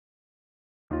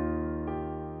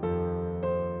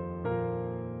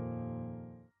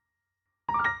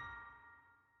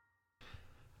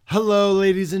Hello,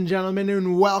 ladies and gentlemen,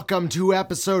 and welcome to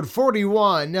episode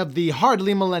 41 of the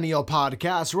Hardly Millennial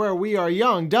podcast, where we are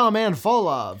young, dumb, and full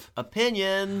of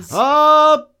opinions.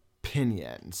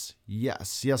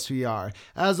 Yes, we are.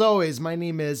 As always, my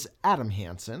name is Adam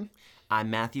Hansen. I'm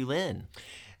Matthew Lynn.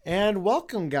 And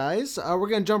welcome, guys. We're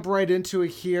going to jump right into it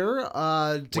here.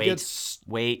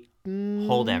 Wait.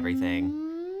 Hold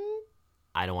everything.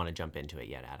 I don't want to jump into it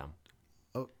yet, Adam.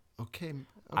 Oh, okay.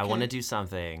 I want to do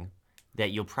something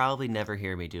that you'll probably never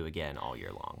hear me do again all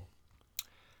year long.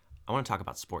 I want to talk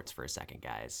about sports for a second,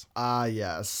 guys.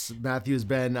 Yes. Matthew's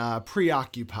been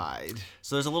preoccupied.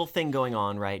 So there's a little thing going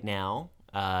on right now.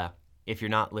 If you're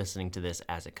not listening to this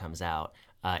as it comes out,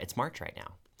 it's March right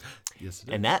now. Yes, it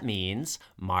is. And that means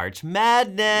March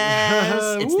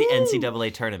Madness. It's the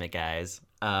NCAA tournament, guys.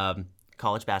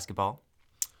 College basketball.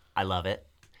 I love it.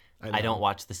 I don't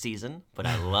watch the season, but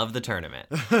I love the tournament.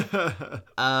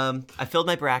 I filled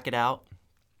my bracket out.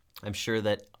 I'm sure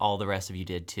that all the rest of you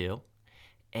did too.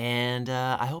 And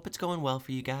I hope it's going well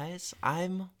for you guys.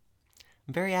 I'm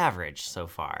very average so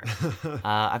far.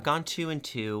 I've gone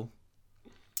 2-2.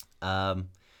 I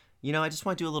just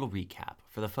want to do a little recap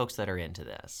for the folks that are into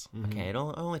this. Mm-hmm. Okay,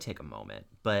 it'll only take a moment.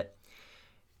 But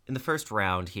in the first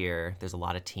round here, there's a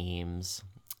lot of teams,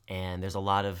 and there's a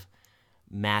lot of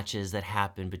matches that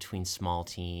happen between small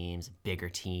teams, bigger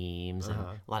teams, and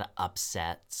a lot of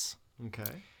upsets.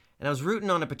 Okay. And I was rooting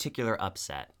on a particular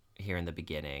upset here in the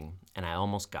beginning, and I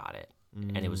almost got it.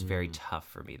 And it was very tough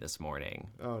for me this morning.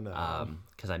 Oh, no.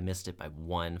 Because I missed it by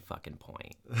one fucking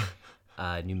point.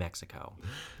 New Mexico.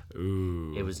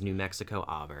 Ooh. It was New Mexico,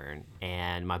 Auburn.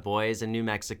 And my boys in New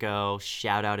Mexico,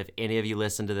 shout out if any of you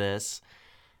listen to this.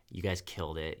 You guys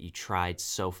killed it. You tried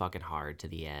so fucking hard to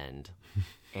the end.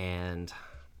 And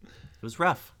it was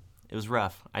rough.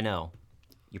 I know.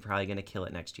 You're probably going to kill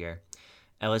it next year.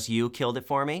 LSU killed it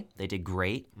for me. They did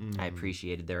great. I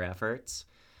appreciated their efforts.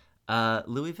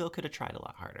 Louisville could have tried a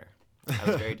lot harder. I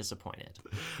was very disappointed.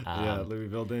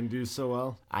 Louisville didn't do so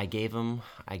well. I gave them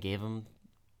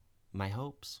my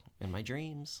hopes and my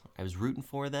dreams. I was rooting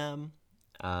for them.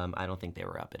 I don't think they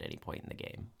were up at any point in the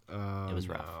game. It was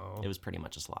rough. It was pretty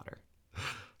much a slaughter.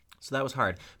 So that was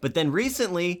hard. But then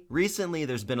recently,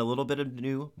 there's been a little bit of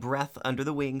new breath under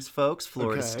the wings, folks.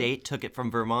 Florida State took it from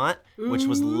Vermont, which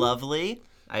was lovely.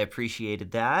 I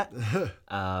appreciated that.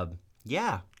 So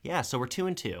we're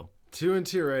 2-2.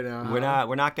 2-2 right now.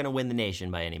 We're not going to win the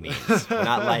nation by any means. We're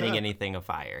not lighting anything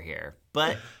afire here.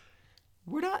 But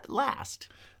we're not last.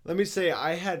 Let me say,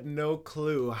 I had no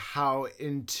clue how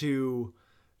into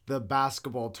the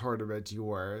basketball tournament you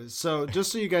were. So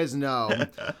just so you guys know,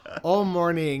 all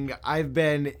morning I've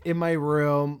been in my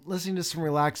room listening to some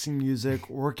relaxing music,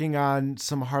 working on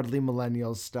some Hardly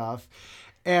Millennial stuff.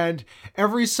 And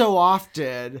every so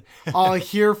often, I'll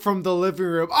hear from the living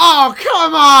room, "Oh,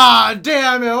 come on,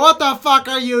 damn it, what the fuck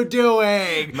are you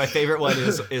doing?" My favorite one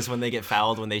is when they get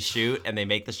fouled when they shoot and they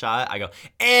make the shot. I go,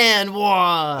 "And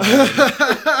one."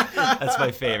 That's my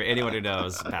favorite. Anyone who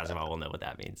knows basketball will know what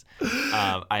that means.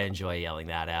 I enjoy yelling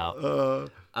that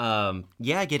out.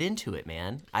 Get into it,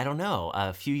 man. I don't know.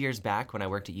 A few years back when I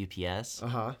worked at UPS,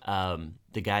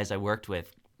 the guys I worked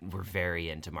with were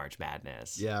very into March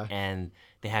Madness. Yeah. And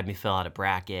they had me fill out a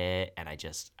bracket, and I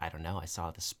don't know, I saw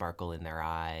the sparkle in their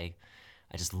eye.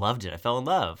 I just loved it. I fell in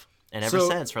love. And ever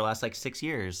since, for the last 6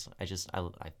 years, I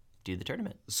do the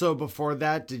tournament. So before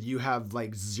that, did you have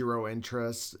zero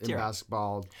interest in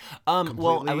basketball?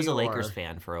 Well, I was a Lakers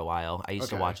fan for a while. I used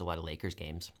to watch a lot of Lakers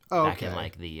games back in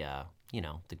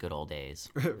the good old days.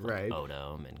 Right.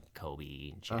 Odom and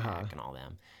Kobe and Shaq and all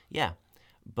them. Yeah.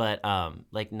 But,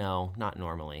 no, not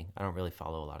normally. I don't really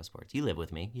follow a lot of sports. You live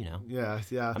with me, you know. Yeah.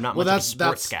 I'm not much of a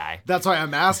sports guy. That's why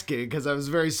I'm asking, because I was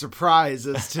very surprised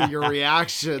as to your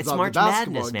reactions on March the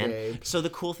basketball Madness, game. Man. So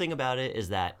the cool thing about it is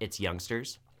that it's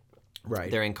youngsters. Right.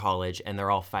 They're in college, and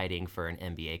they're all fighting for an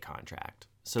NBA contract.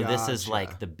 So This is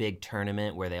the big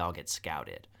tournament where they all get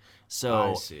scouted.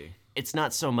 So I see. It's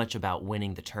not so much about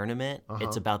winning the tournament.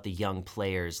 It's about the young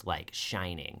players,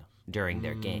 shining during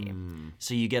their game.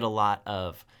 So you get a lot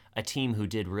of a team who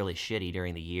did really shitty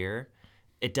during the year.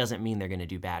 It doesn't mean they're going to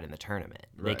do bad in the tournament.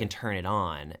 Right. They can turn it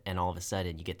on, and all of a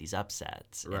sudden you get these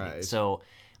upsets. Right. So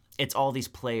it's all these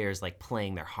players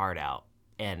playing their heart out,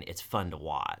 and it's fun to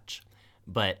watch.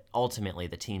 But ultimately,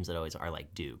 the teams that always are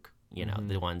like Duke,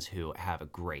 the ones who have a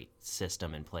great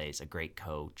system in place, a great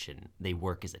coach, and they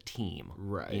work as a team.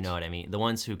 Right. You know what I mean? The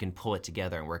ones who can pull it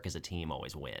together and work as a team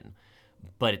always win.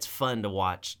 But it's fun to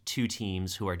watch two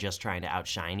teams who are just trying to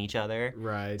outshine each other.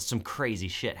 Right. Some crazy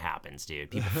shit happens, dude.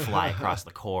 People fly across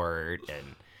the court,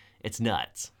 and It's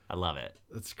nuts. I love it.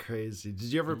 That's crazy.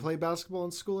 Did you ever play basketball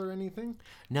in school or anything?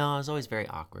 No, I was always very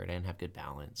awkward. I didn't have good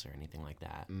balance or anything like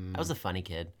that. I was a funny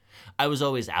kid. I was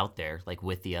always out there, like,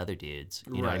 with the other dudes.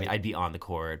 You know what I mean? I'd be on the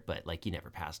court, but, like, you never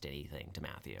passed anything to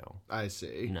Matthew. I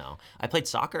see. No. I played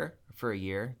soccer for a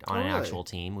year on an actual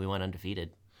team. We went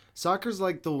undefeated. Soccer's,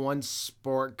 like, the one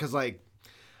sport, because, like,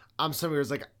 I'm somebody who's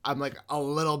like, I'm like a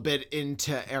little bit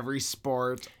into every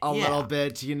sport, a little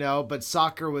bit, you know, but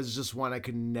soccer was just one I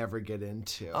could never get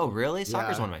into. Oh, really?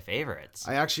 Soccer's one of my favorites.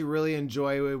 I actually really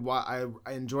enjoy I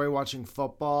enjoy watching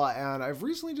football, and I've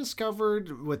recently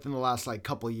discovered within the last like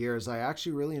couple of years, I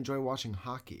actually really enjoy watching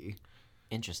hockey.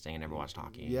 Interesting. I never watched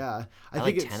hockey. Yeah. I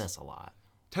like tennis a lot.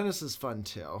 Tennis is fun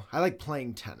too. I like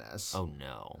playing tennis. Oh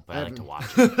no, but I like to watch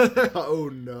it. Oh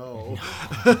no.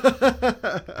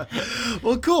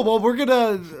 Well, cool. Well, we're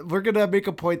gonna make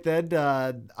a point then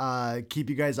to keep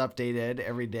you guys updated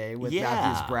every day with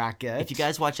Matthew's bracket. If you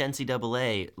guys watch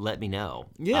NCAA, let me know.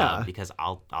 Yeah, because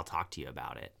I'll talk to you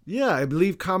about it. Yeah, I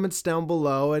leave comments down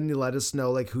below and you let us know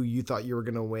like who you thought you were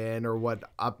gonna win or what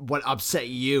upset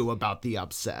you about the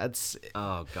upsets.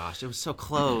 Oh gosh, it was so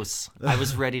close. I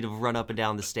was ready to run up and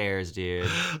down the stairs, dude.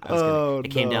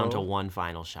 It came down to one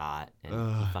final shot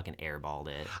and he fucking airballed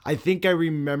it. I think I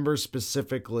remember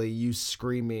specifically you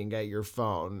screaming at your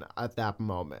phone at that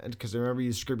moment because I remember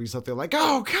you screaming something like,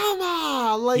 "Oh, come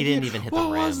on!" Like he didn't even hit the rim,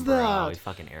 was that? Bro. He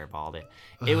fucking airballed it.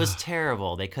 It was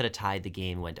terrible. They could have tied the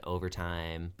game, went to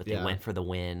overtime, but they went for the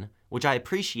win, which I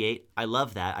appreciate. I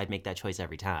love that. I'd make that choice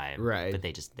every time. Right. But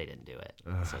they didn't do it.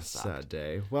 So it sucked. Sad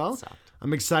day. Well,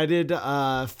 I'm excited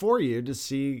for you to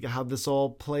see how this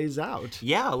all plays out.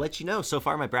 Yeah, I'll let you know. So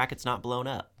far, my bracket's not blown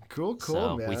up. Cool,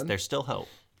 so man. There's still hope.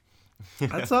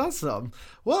 That's awesome.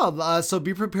 Well, so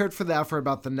be prepared for that for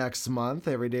about the next month.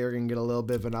 Every day we're gonna get a little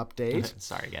bit of an update.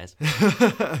 Sorry, guys.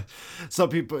 Some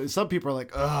people are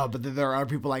like, oh, but then there are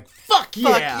people like, fuck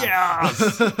yeah.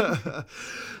 Fuck yes.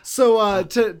 So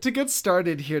to get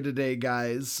started here today,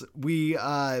 guys, we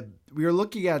are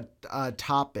looking at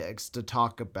topics to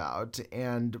talk about,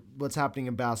 and what's happening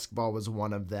in basketball was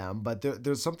one of them. But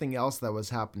there's something else that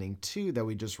was happening too that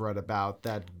we just read about,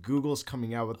 that Google's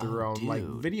coming out with their own like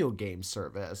video game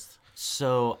service.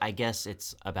 So I guess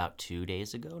it's about 2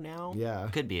 days ago now. Yeah,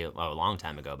 could be a long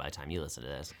time ago by the time you listen to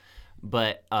this,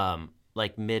 but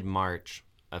like mid-March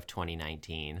of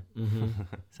 2019.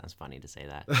 Sounds funny to say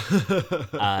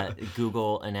that.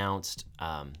 Google announced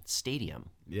Stadium.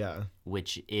 Yeah.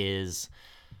 Which is,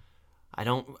 I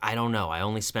don't know. I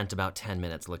only spent about 10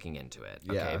 minutes looking into it.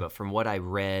 Okay, yeah. But from what I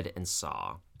read and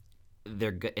saw,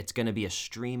 it's going to be a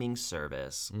streaming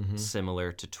service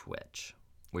similar to Twitch,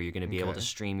 where you're going to be able to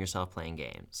stream yourself playing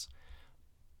games.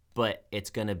 But it's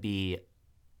going to be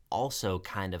also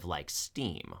kind of like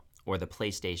Steam or the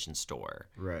PlayStation Store,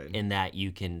 right? In that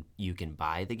you can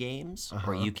buy the games,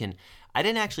 or you can. I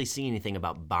didn't actually see anything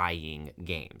about buying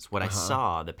games. What I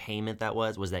saw, the payment that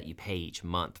was that you pay each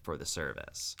month for the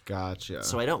service. Gotcha.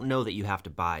 So I don't know that you have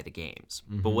to buy the games,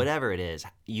 but whatever it is,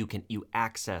 you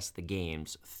access the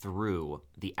games through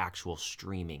the actual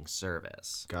streaming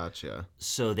service. Gotcha.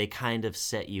 So they kind of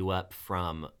set you up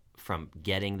from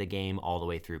getting the game all the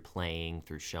way through playing,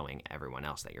 through showing everyone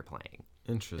else that you're playing.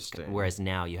 Interesting. Whereas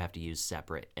now you have to use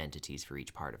separate entities for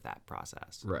each part of that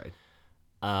process. Right.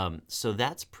 So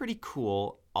that's pretty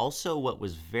cool. Also, what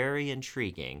was very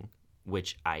intriguing,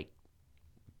 which I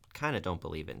kind of don't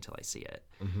believe it until I see it,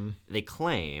 they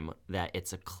claim that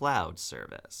it's a cloud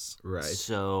service. Right.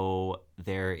 So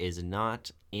there is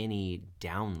not any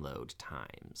download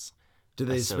times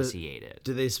associated.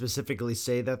 Do they specifically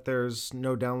say that there's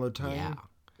no download time? Yeah.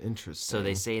 Interesting. So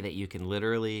they say that you can go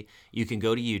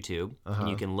to YouTube and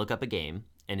you can look up a game,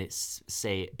 and it's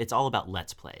all about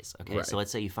Let's Plays. Okay, right. So let's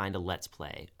say you find a Let's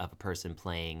Play of a person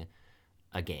playing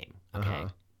a game. Okay,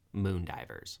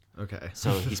 Moondivers. Okay.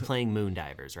 So he's playing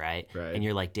Moondivers, right? Right. And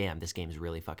you're like, damn, this game's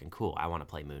really fucking cool. I want to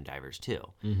play Moondivers too.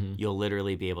 You'll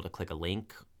literally be able to click a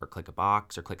link or click a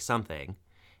box or click something,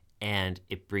 and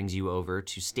it brings you over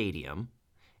to Stadium.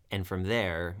 And from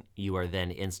there, you are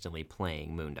then instantly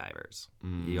playing Moondivers.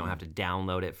 You don't have to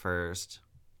download it first.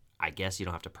 I guess you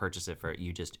don't have to purchase it first.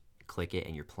 You just click it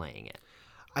and you're playing it.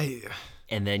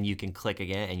 And then you can click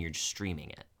again and you're just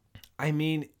streaming it. I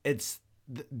mean,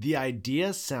 the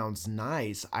idea sounds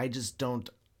nice. I just don't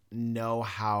know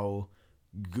how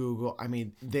Google, I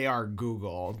mean, they are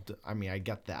Google. I mean, I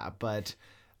get that. But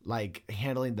like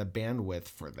handling the bandwidth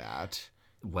for that.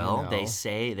 Well, they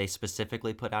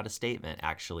specifically put out a statement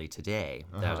actually today.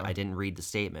 I didn't read the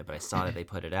statement, but I saw that they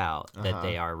put it out, that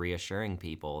they are reassuring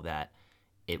people that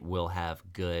it will have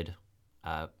good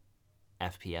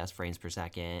FPS, frames per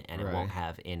second, and it Right. won't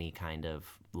have any kind of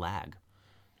lag.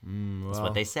 Well, That's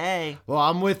what they say. Well,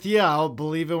 I'm with you. I'll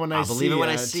believe it when I see it. I'll believe it when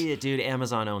I see it, dude.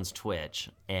 Amazon owns Twitch,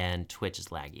 and Twitch is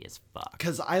laggy as fuck.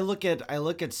 Because I look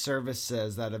at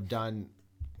services that have done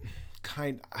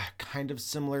kind of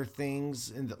similar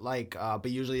things but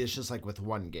usually it's just like with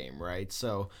one game, right?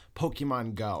 So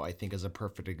Pokemon Go I think is a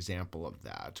perfect example of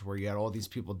that, where you had all these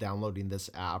people downloading this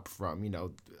app from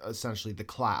essentially the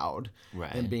cloud,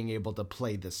 Right. and being able to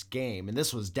play this game. And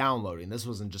this was downloading, this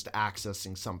wasn't just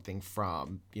accessing something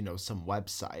from some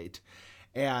website.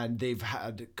 And they've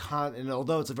had and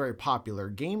although it's a very popular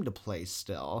game to play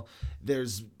still,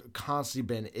 there's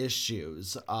constantly been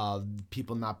issues of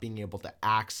people not being able to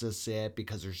access it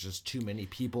because there's just too many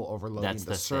people overloading That's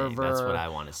the the server. thing. That's what I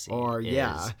want to see. Or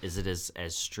is it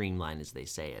as streamlined as they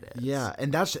say it is? Yeah,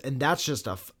 and that's just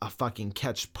a fucking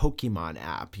catch Pokemon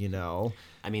app,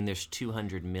 I mean, there's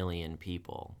 200 million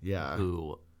people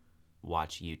who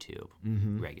watch YouTube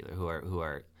regular, who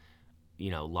are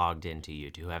logged into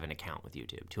YouTube, who have an account with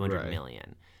YouTube. 200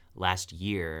 million. Last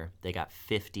year, they got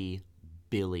 50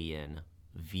 billion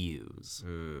views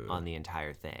on the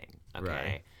entire thing. Okay.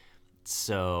 Right.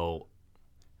 So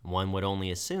one would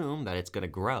only assume that it's going to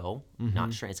grow,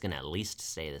 not shrink. It's going to at least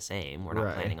stay the same. We're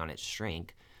not planning on it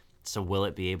shrink. So will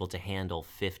it be able to handle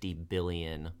 50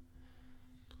 billion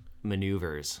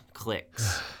maneuvers,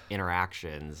 clicks,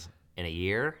 interactions in a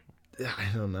year? I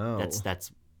don't know.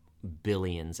 That's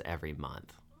billions every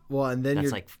month. Well, and then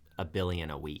that's like a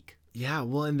billion a week. Yeah,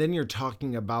 well, and then you're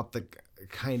talking about the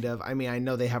kind of, I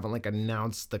know they haven't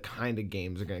announced the kind of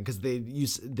games they're going to, because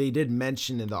they did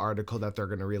mention in the article that they're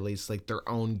going to release their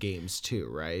own games too,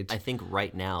 right? I think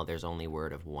right now there's only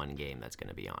word of one game that's going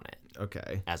to be on it.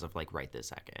 Okay. As of right this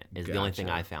second. The only thing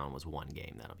I found was one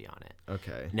game that'll be on it.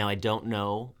 Okay. Now I don't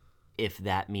know if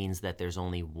that means that there's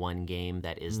only one game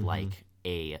that is like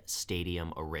a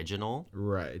Stadium original.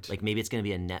 Right. Maybe it's going to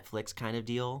be a Netflix kind of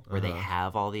deal where they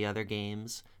have all the other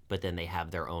games, but then they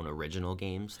have their own original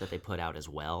games that they put out as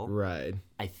well. Right.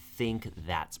 I think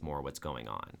that's more what's going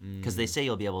on. Because they say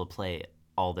you'll be able to play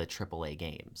all the AAA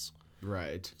games.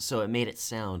 Right. So it made it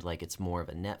sound like it's more of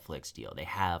a Netflix deal. They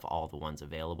have all the ones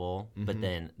available, but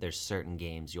then there's certain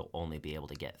games you'll only be able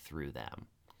to get through them.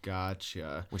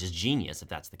 Gotcha. Which is genius if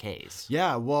that's the case.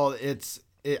 Yeah, well, it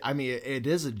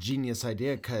is a genius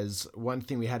idea, because one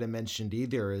thing we hadn't mentioned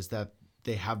either is that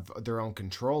they have their own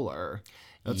controller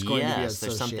that's going to be associated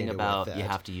there's something about with it. You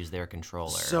have to use their controller.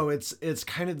 So it's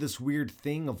kind of this weird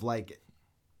thing of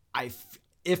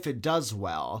if it does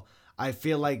well, I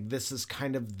feel like this is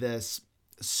kind of this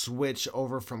switch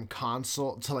over from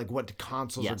console to what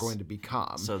consoles are going to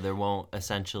become. So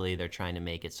they're trying to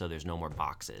make it so there's no more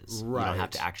boxes. Right. You don't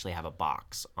have to actually have a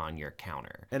box on your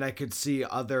counter. And I could see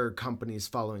other companies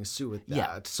following suit with that.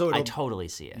 Yeah, so I totally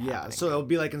see it Yeah, happening. so it'll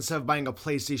be instead of buying a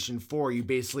PlayStation 4, you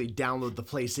basically download the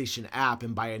PlayStation app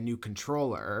and buy a new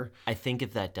controller. I think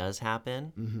if that does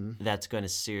happen, that's going to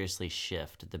seriously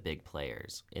shift the big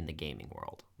players in the gaming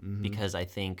world. Because I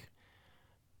think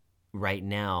right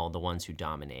now the ones who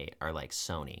dominate are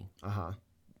Sony,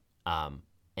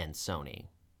 and Sony,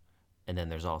 and then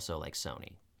there's also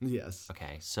Sony. Yes.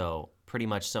 Okay, so pretty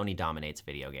much Sony dominates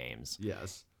video games.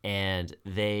 Yes. And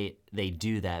they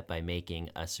do that by making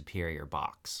a superior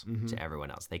box to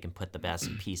everyone else. They can put the best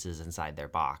pieces inside their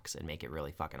box and make it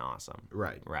really fucking awesome.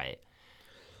 Right. Right.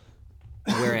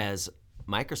 Whereas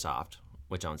Microsoft,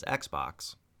 which owns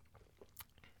Xbox,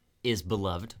 is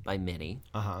beloved by many.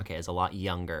 Okay, is a lot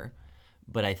younger,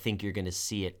 but I think you're going to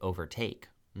see it overtake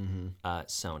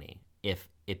Sony if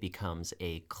it becomes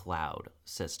a cloud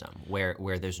system where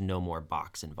there's no more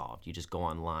box involved. You just go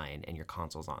online and your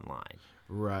console's online.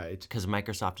 Right. Because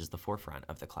Microsoft is the forefront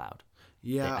of the cloud.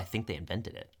 Yeah. I think they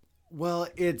invented it. Well,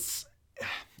 it's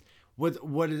what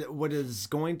is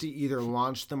going to either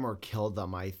launch them or kill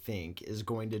them, I think, is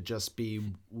going to just be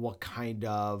what kind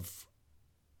of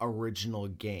original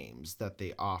games that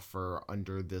they offer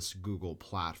under this Google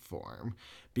platform.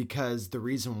 Because the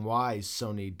reason why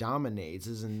Sony dominates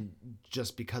isn't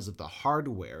just because of the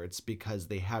hardware, it's because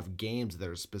they have games that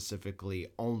are specifically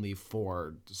only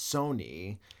for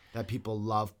Sony that people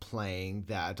love playing,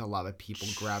 that a lot of people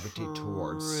gravitate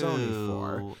towards Sony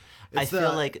for. I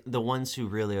feel like the ones who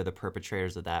really are the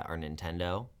perpetrators of that are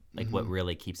Nintendo. What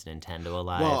really keeps Nintendo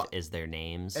alive is their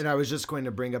names. And I was just going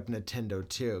to bring up Nintendo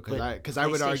too, because I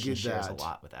would argue that shares a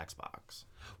lot with Xbox.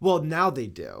 Well, now they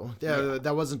do. Yeah.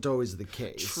 That wasn't always the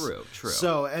case. True.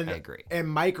 So I agree.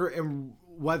 And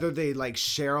whether they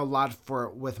share a lot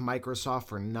with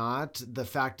Microsoft or not, the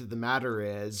fact of the matter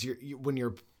is, when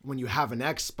you have an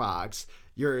Xbox,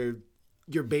 you're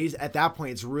your base at that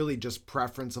point, it's really just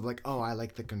preference of like, oh, I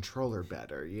like the controller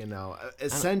better, you know,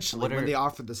 essentially when they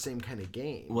offer the same kind of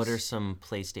games. What are some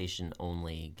PlayStation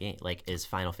only games? Like, is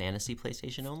Final Fantasy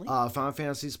PlayStation only? Final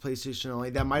Fantasy's PlayStation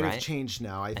only. That might have changed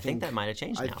now. I think that might have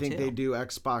changed now, I think they do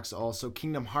Xbox also.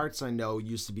 Kingdom Hearts, I know,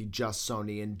 used to be just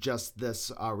Sony, and just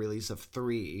this release of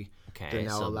 3, they're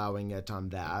now allowing it on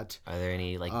that. Are there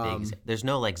any like big? There's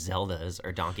no like Zeldas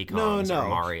or Donkey Kongs or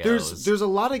Marios. There's a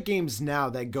lot of games now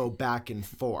that go back and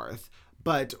forth,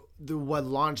 but what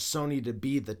launched Sony to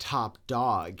be the top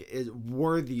dog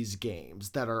were these games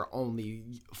that are only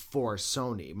for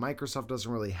Sony. Microsoft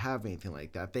doesn't really have anything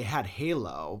like that. They had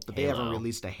Halo, but they haven't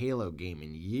released a Halo game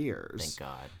in years. Thank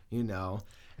God. You know.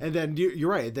 And then you're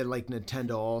right. Then like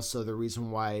Nintendo also, the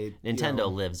reason why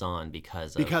Nintendo lives on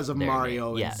because of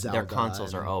Mario and Zelda. Their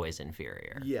consoles are always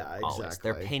inferior. Yeah, exactly. Always.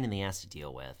 They're a pain in the ass to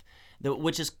deal with.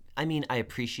 Which is, I mean, I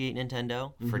appreciate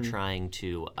Nintendo for trying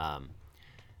to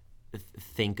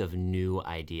think of new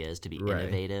ideas to be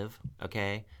innovative.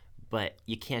 Okay, but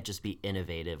you can't just be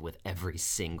innovative with every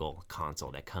single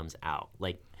console that comes out.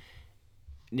 Like,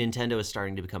 Nintendo is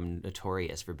starting to become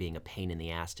notorious for being a pain in the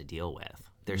ass to deal with.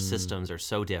 Their systems are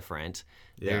so different.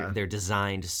 They're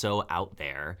designed so out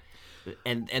there.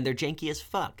 And they're janky as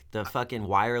fuck. The fucking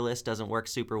wireless doesn't work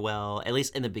super well, at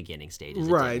least in the beginning stages.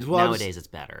 Right. Well, nowadays it's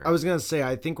better. I was going to say,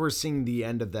 I think we're seeing the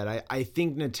end of that. I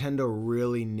think Nintendo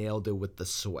really nailed it with the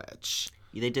Switch.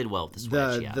 They did well with the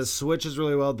Switch, yes. The Switch is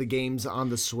really well. The games on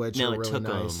the Switch are really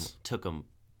nice. It took them,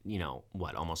 you know,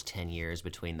 almost 10 years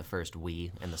between the first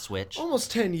Wii and the Switch? Almost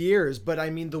 10 years, but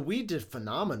I mean, the Wii did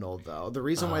phenomenal, though. The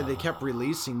reason why they kept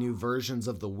releasing new versions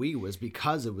of the Wii was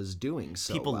because it was doing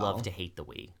so People well. love to hate the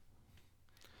Wii.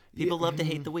 People love to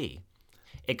hate the Wii.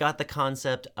 It got the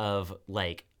concept of,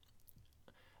 like,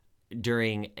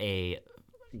 during a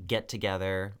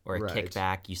get-together or a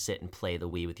kickback, you sit and play the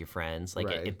Wii with your friends. Like,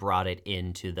 it brought it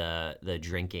into the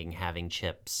drinking, having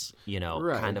chips, you know,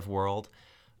 kind of world.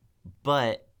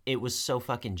 But it was so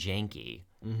fucking janky.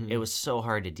 It was so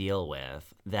hard to deal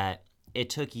with that it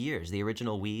took years. The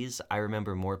original Wiis, I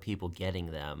remember more people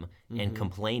getting them and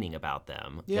complaining about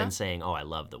them than saying, oh, I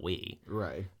love the Wii.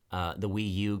 Right. The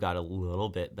Wii U got a little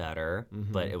bit better,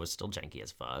 but it was still janky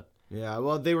as fuck. Yeah,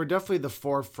 well, they were definitely the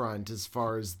forefront as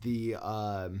far as the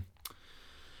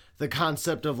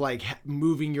concept of like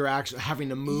moving your having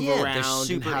to move around. They're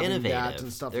super and having innovative that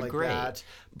and stuff they're like great. that.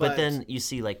 But then you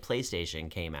see like PlayStation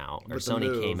came out or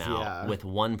Sony came out with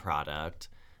one product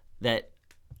that,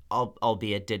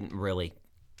 albeit didn't really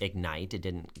ignite. It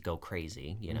didn't go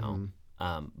crazy, you know.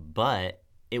 But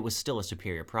it was still a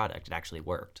superior product. It actually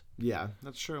worked. Yeah,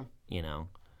 that's true. You know,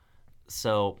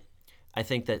 so I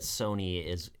think that Sony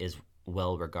is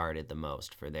well regarded the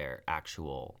most for their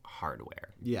actual hardware.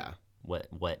 Yeah.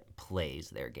 What plays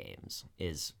their games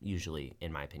is usually,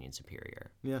 in my opinion,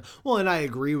 superior. Yeah. Well, and I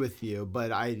agree with you,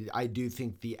 but I do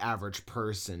think the average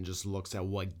person just looks at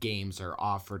what games are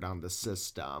offered on the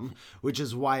system, which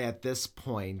is why at this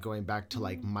point, going back to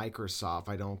like Microsoft,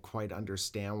 I don't quite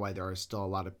understand why there are still a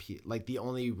lot of people. Like, the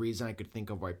only reason I could think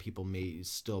of why people may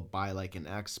still buy like an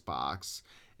Xbox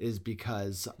is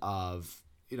because of,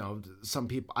 you know, some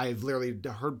people, I've literally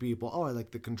heard people, oh, I like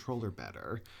the controller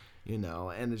better. You know,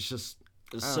 and it's just...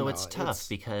 So it's tough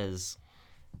because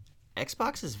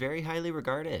Xbox is very highly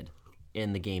regarded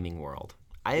in the gaming world.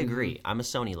 I agree. I'm a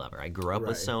Sony lover. I grew up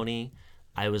with Sony.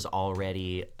 I was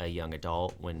already a young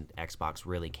adult when Xbox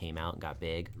really came out and got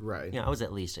big. Right. You know, I was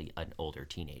at least an older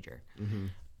teenager.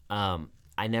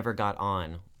 I never got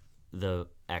on the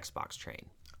Xbox train.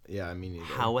 Yeah, me neither.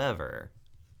 However,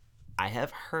 I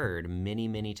have heard many,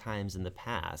 many times in the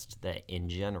past that in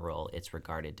general it's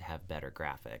regarded to have better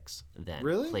graphics than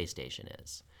PlayStation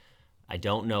is. I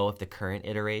don't know if the current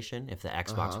iteration, if the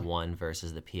Xbox One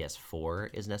versus the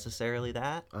PS4 is necessarily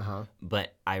that,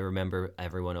 but I remember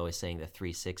everyone always saying the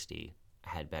 360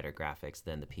 had better graphics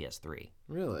than the PS3.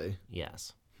 Really?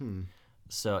 Yes.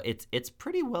 So it's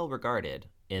pretty well regarded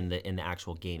in the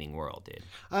actual gaming world, dude.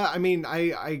 I mean,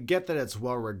 I get that it's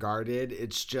well regarded.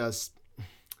 It's just...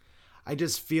 I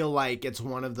just feel like it's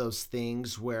one of those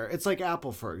things where it's like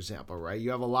Apple, for example, right?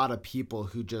 You have a lot of people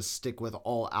who just stick with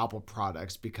all Apple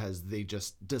products because they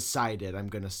just decided I'm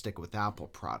going to stick with Apple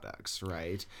products,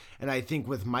 right? And I think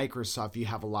with Microsoft, you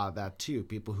have a lot of that too.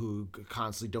 People who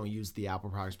constantly don't use the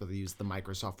Apple products, but they use the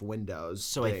Microsoft Windows.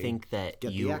 So I think that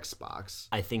get the Xbox.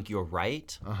 I think you're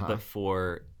right, but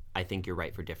I think you're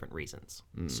right for different reasons.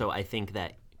 So I think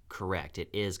that, correct, it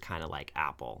is kind of like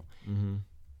Apple.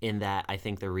 In that, I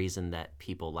think the reason that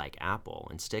people like Apple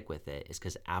and stick with it is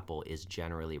because Apple is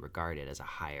generally regarded as a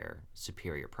higher,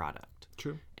 superior product.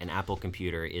 True. An Apple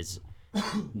computer is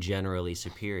generally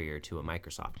superior to a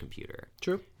Microsoft computer.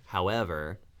 True.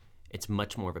 However, it's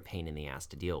much more of a pain in the ass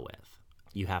to deal with.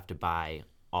 You have to buy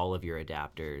all of your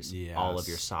adapters, all of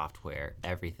your software,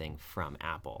 everything from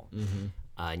Apple.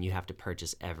 And you have to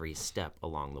purchase every step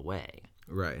along the way.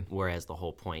 Right. Whereas the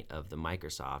whole point of the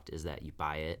Microsoft is that you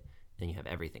buy it and you have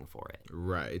everything for it.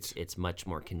 Right. It's much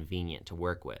more convenient to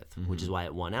work with, which is why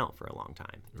it won out for a long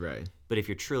time. Right. But if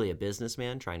you're truly a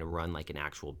businessman trying to run like an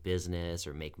actual business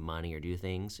or make money or do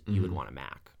things, you would want a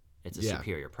Mac. It's a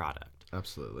superior product.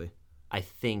 Absolutely. I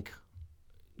think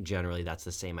generally that's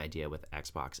the same idea with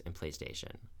Xbox and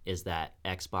PlayStation, is that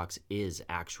Xbox is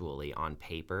actually on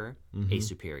paper a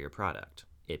superior product.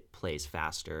 It plays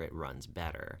faster, it runs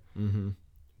better,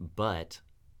 but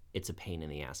it's a pain in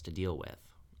the ass to deal with.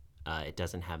 It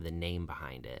doesn't have the name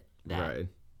behind it that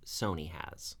Sony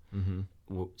has.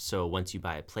 So once you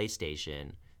buy a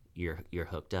PlayStation, you're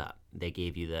hooked up. They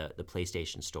gave you the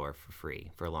PlayStation Store for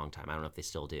free for a long time. I don't know if they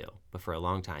still do, but for a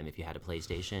long time, if you had a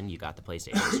PlayStation, you got the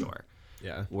PlayStation Store.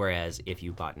 Yeah. Whereas if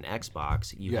you bought an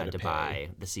Xbox, you had to buy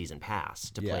the season pass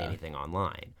to play anything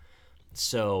online.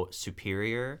 So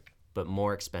superior, but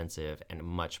more expensive and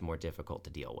much more difficult to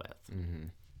deal with.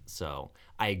 So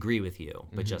I agree with you,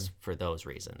 but just for those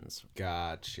reasons.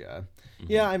 Gotcha.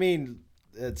 Yeah, I mean,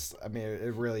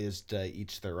 it really is to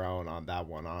each their own on that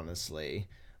one, honestly.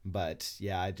 But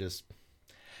yeah,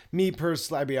 me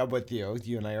personally, I mean, I'm with you.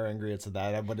 You and I are angry at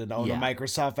that. I wouldn't own a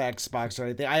Microsoft Xbox or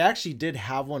anything. I actually did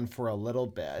have one for a little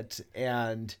bit,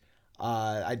 and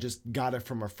I just got it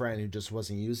from a friend who just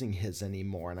wasn't using his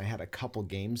anymore, and I had a couple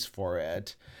games for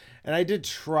it. And I did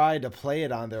try to play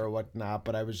it on there or whatnot,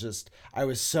 but I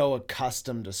was so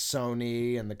accustomed to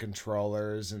Sony and the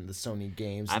controllers and the Sony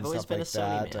games and stuff like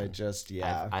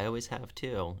that. I always have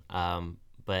too.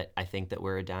 But I think that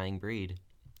we're a dying breed.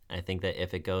 I think that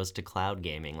if it goes to cloud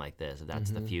gaming like this, if that's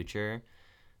the future,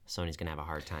 Sony's going to have a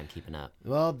hard time keeping up.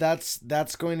 Well, that's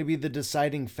going to be the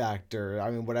deciding factor. I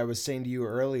mean, what I was saying to you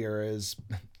earlier is,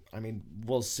 I mean,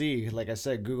 we'll see. Like I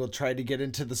said, Google tried to get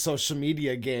into the social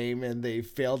media game, and they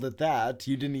failed at that.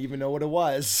 You didn't even know what it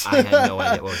was. I had no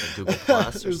idea. What was it, Google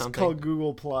Plus or something? It was called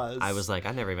Google Plus. I was like,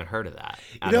 I never even heard of that.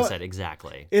 Adam said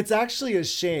exactly. It's actually a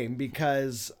shame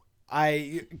because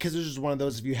it's just one of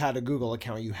those, if you had a Google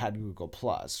account, you had Google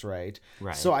Plus, right?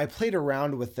 Right. So I played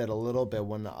around with it a little bit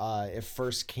when it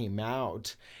first came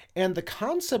out. And the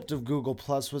concept of Google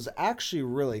Plus was actually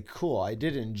really cool. I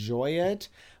did enjoy it.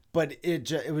 But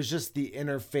it was just the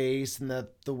interface and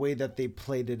the way that they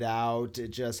played it out.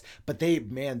 But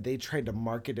they tried to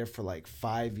market it for like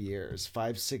 5 years,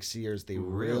 6 years. They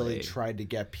really tried to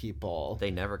get people.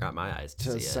 They never got my eyes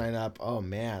to sign up. Oh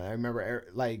man, I remember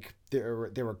like they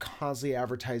were constantly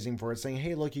advertising for it, saying,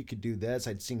 "Hey, look, you could do this."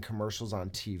 I'd seen commercials on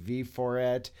TV for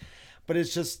it, but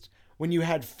it's just when you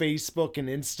had Facebook and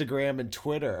Instagram and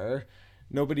Twitter.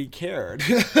 Nobody cared.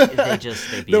 They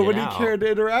beat Nobody it out. cared to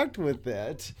interact with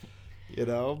it. I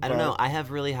don't know. I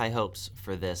have really high hopes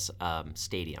for this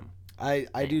stadium. I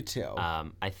do too.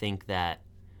 I think that,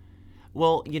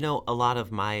 well, a lot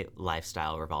of my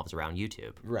lifestyle revolves around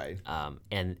YouTube. Right.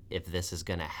 And if this is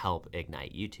going to help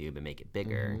ignite YouTube and make it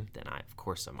bigger, then of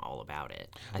course I'm all about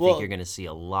it. I think you're going to see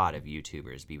a lot of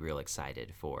YouTubers be real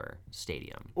excited for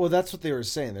Stadium. Well, that's what they were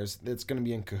saying. It's going to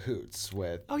be in cahoots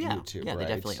with YouTube, Yeah, right? They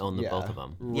definitely own both of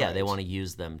them. Right. Yeah, they want to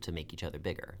use them to make each other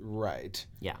bigger. Right.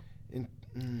 Yeah.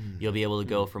 You'll be able to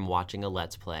go from watching a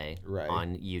Let's Play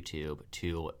on YouTube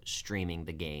to streaming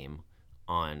the game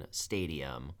on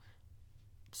Stadium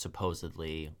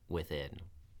supposedly within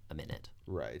a minute.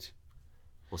 Right.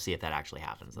 We'll see if that actually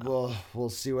happens, though. Well, we'll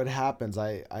see what happens.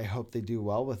 I hope they do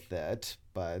well with it,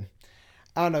 but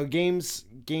I don't know. Games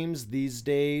these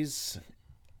days,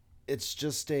 it's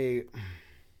just I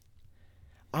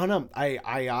don't know.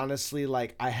 I honestly,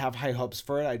 like, I have high hopes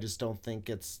for it. I just don't think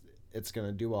it's going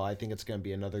to do well. I think it's going to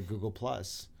be another Google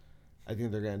Plus. I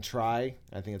think they're going to try.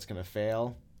 I think it's going to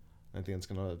fail. I think that's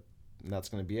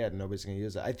going to be it. Nobody's going to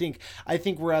use it. I think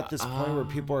we're at this point where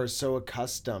people are so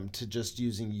accustomed to just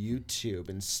using YouTube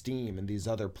and Steam and these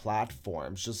other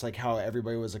platforms, just like how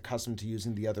everybody was accustomed to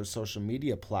using the other social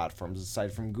media platforms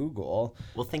aside from Google.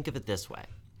 Well, think of it this way.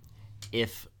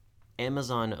 If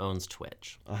Amazon owns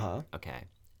Twitch, okay,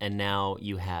 and now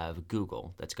you have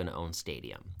Google that's going to own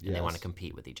Stadium, and they want to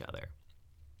compete with each other.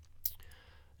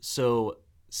 So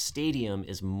Stadium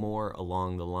is more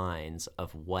along the lines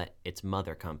of what its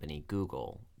mother company,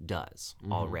 Google, does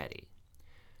already.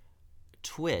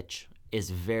 Twitch is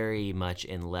very much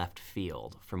in left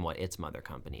field from what its mother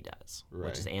company does,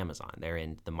 which is Amazon. They're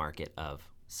in the market of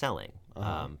selling,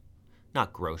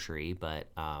 not grocery, but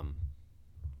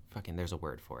fucking, there's a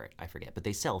word for it. I forget. But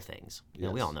they sell things. You know,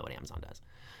 Yes. we all know what Amazon does.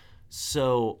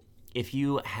 So if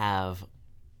you have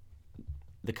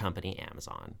the company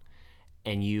Amazon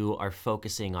and you are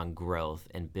focusing on growth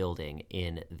and building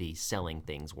in the selling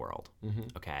things world,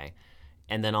 okay?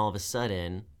 And then all of a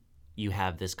sudden, you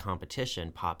have this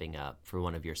competition popping up for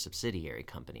one of your subsidiary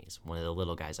companies, one of the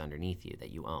little guys underneath you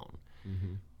that you own.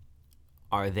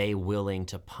 Are they willing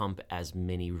to pump as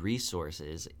many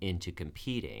resources into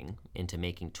competing, into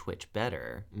making Twitch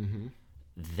better,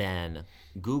 than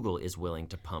Google is willing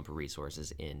to pump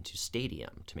resources into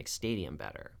Stadium to make Stadium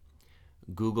better?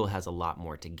 Google has a lot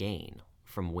more to gain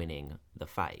from winning the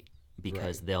fight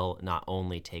because they'll not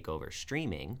only take over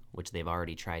streaming, which they've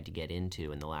already tried to get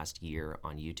into in the last year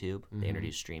on YouTube. They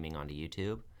introduced streaming onto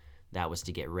YouTube. That was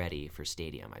to get ready for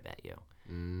Stadium, I bet you.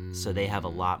 So they have a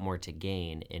lot more to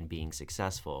gain in being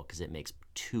successful because it makes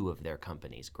two of their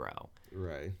companies grow.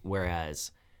 Right.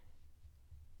 Whereas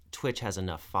Twitch has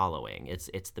enough following. It's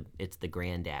the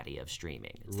granddaddy of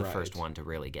streaming. It's the first one to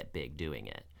really get big doing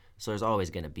it. So there's always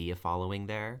going to be a following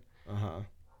there.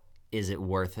 Is it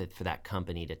worth it for that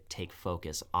company to take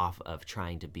focus off of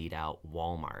trying to beat out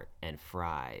Walmart and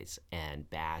Fry's and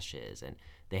Bash's? And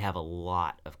they have a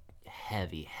lot of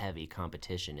heavy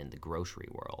competition in the grocery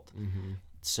world.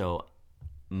 So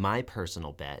my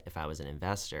personal bet, if I was an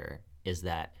investor, is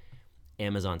that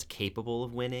Amazon's capable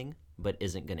of winning, but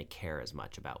isn't going to care as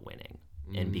much about winning.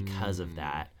 And because of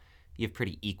that, you have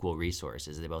pretty equal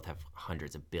resources. They both have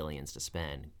hundreds of billions to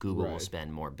spend. Google will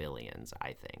spend more billions,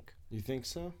 I think. You think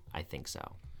so? I think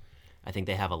so. I think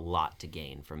they have a lot to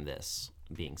gain from this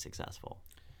being successful.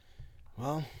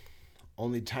 Well,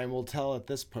 only time will tell at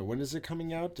this point. When is it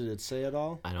coming out? Did it say at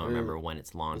all? I don't remember when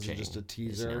it's launching. Is it just a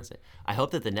teaser? I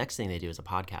hope that the next thing they do is a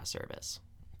podcast service,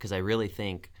 because I really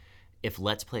think if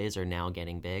Let's Plays are now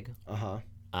getting big,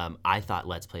 I thought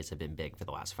Let's Plays have been big for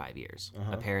the last 5 years.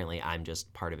 Apparently, I'm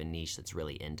just part of a niche that's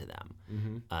really into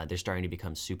them. They're starting to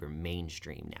become super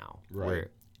mainstream now. Right.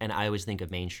 And I always think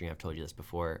of mainstream, I've told you this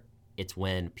before, it's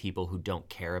when people who don't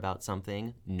care about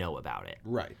something know about it.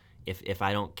 Right. If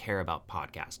I don't care about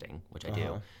podcasting, which I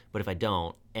do, but if I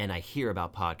don't, and I hear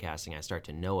about podcasting, I start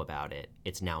to know about it,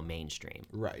 it's now mainstream.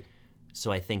 Right.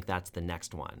 So I think that's the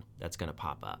next one that's going to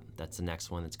pop up. That's the next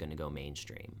one that's going to go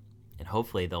mainstream. And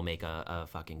hopefully they'll make a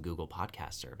fucking Google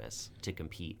podcast service to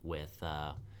compete with,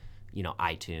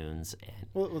 iTunes. And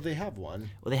Well, they have one.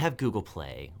 Well, they have Google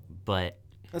Play, but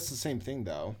That's the same thing,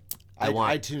 though.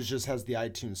 want- iTunes just has the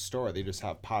iTunes store. They just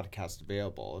have podcasts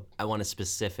available. I want a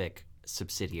specific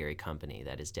subsidiary company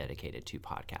that is dedicated to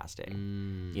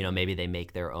podcasting. Maybe they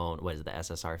make their own, what is it, the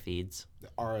SSR feeds?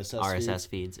 RSS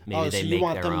feeds. Maybe they so make you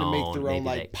want their them own, to make their own,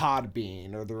 maybe like,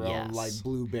 Podbean or their own, like,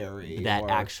 Blueberry. that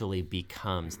or... actually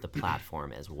becomes the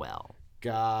platform as well.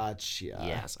 Gotcha.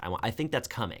 Yes, I think that's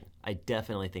coming. I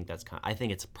definitely think that's coming. I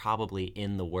think it's probably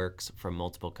in the works for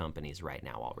multiple companies right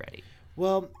now already.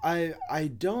 Well, I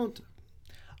don't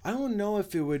know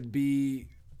if it would be,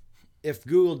 if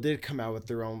Google did come out with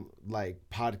their own, like,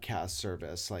 podcast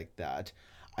service like that.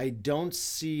 I don't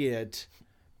see it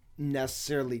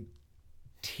necessarily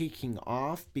taking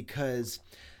off because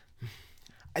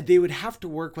they would have to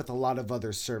work with a lot of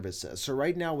other services. So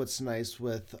right now, what's nice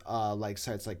with like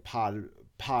sites like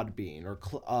Podbean or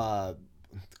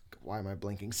why am I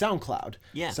blinking? SoundCloud.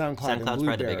 Yeah, SoundCloud SoundCloud's and probably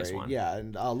Blueberry. the biggest one. Yeah,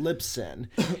 and Libsyn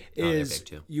they're is big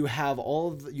too. you have all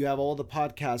the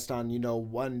podcasts on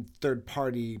one third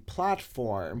party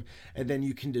platform, and then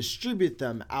you can distribute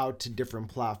them out to different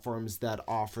platforms that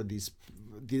offer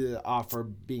offer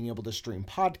being able to stream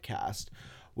podcast.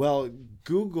 Well,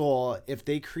 Google, if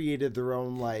they created their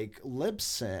own like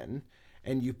Libsyn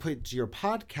and you put your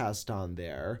podcast on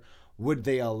there, would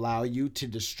they allow you to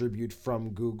distribute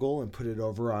from Google and put it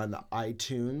over on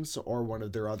iTunes or one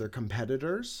of their other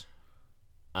competitors?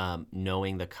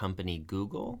 Knowing the company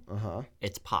Google,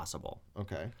 it's possible.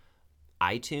 Okay.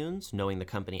 iTunes, knowing the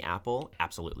company Apple,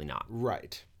 absolutely not.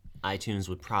 Right. iTunes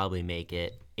would probably make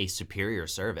it a superior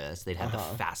service. They'd have the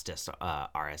fastest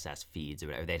RSS feeds or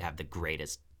whatever. They'd have the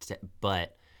greatest,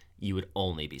 but you would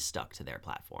only be stuck to their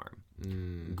platform.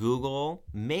 Google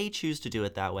may choose to do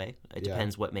it that way. It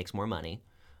depends what makes more money.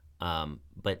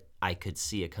 But I could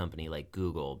see a company like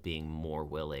Google being more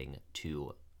willing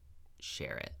to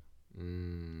share it.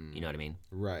 You know what I mean?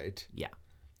 Right. Yeah.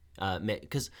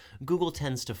 Because Google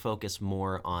tends to focus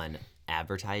more on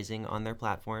advertising on their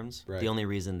platforms. Right. The only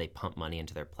reason they pump money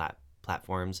into their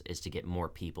platforms is to get more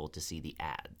people to see the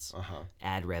ads.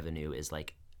 Ad revenue is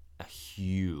like a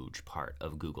huge part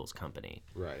of Google's company.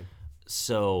 Right.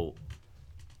 So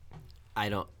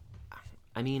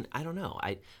I mean, I don't know.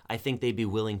 I think they'd be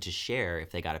willing to share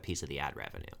if they got a piece of the ad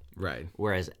revenue. Right.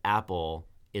 Whereas Apple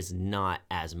is not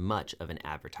as much of an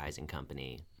advertising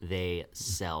company. They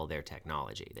sell their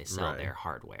technology. They sell their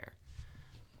hardware.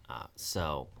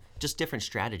 So just different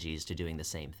strategies to doing the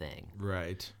same thing.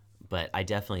 Right. But I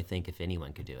definitely think if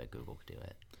anyone could do it, Google could do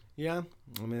it. Yeah,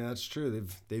 I mean, that's true.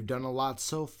 They've done a lot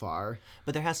so far.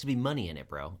 But there has to be money in it,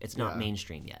 bro. It's not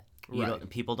mainstream yet.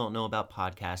 People don't know about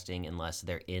podcasting unless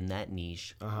they're in that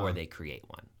niche or they create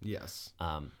one. Yes.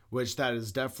 Which that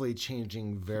is definitely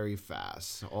changing very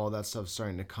fast. All that stuff's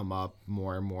starting to come up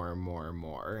more and more and more and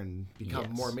more and become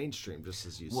more mainstream, just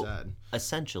as you said.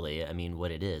 Essentially, I mean,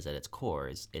 what it is at its core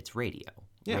is it's radio.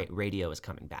 Yeah. Radio is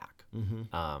coming back,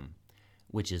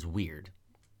 which is weird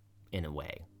in a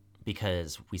way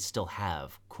because we still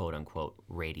have quote-unquote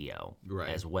radio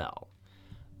as well.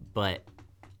 But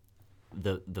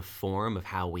the form of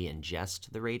how we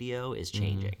ingest the radio is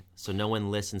changing. So no one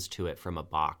listens to it from a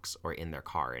box or in their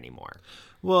car anymore.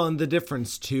 Well, and the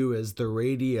difference too is the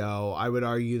radio, I would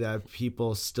argue that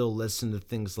people still listen to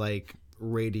things like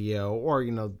radio or,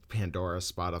 Pandora,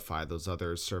 Spotify, those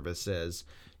other services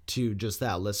to just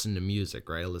that listen to music,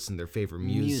 right? Listen to their favorite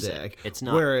music. It's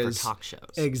not for talk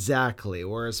shows. Exactly.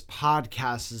 Whereas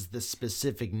podcast is the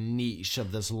specific niche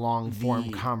of this long form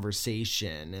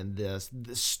conversation and this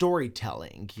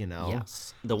storytelling,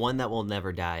 Yes. The one that will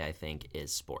never die, I think,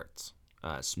 is sports.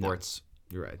 Sports.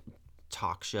 No, you're right.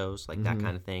 Talk shows, like that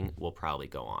kind of thing, will probably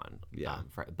go on. Yeah.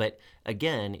 But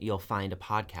again, you'll find a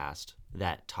podcast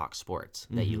that talks sports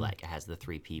that you like. It has the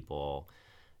three people.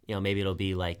 Maybe it'll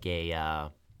be like a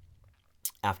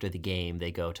after the game,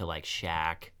 they go to like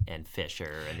Shaq and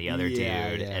Fisher and the other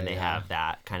dude, and they have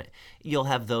that kind of. You'll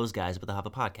have those guys, but they'll have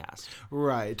a podcast.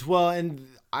 Right. Well, and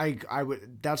I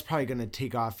would. That's probably going to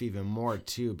take off even more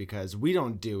too because we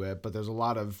don't do it, but there's a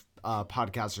lot of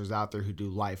podcasters out there who do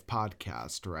live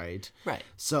podcast, right? Right.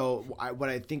 So what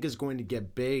I think is going to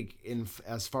get big in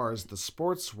as far as the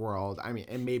sports world, I mean,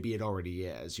 and maybe it already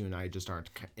is. You and I just aren't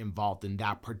involved in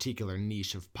that particular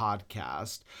niche of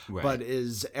podcast, but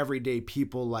is everyday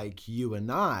people like you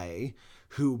and I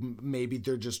who maybe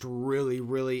they're just really,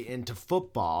 really into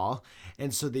football.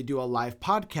 And so they do a live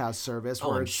podcast service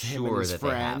where it's him and his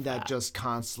friend that just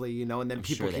constantly, and then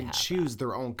people can choose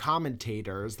their own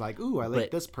commentators like, ooh, I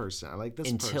like this person. I like this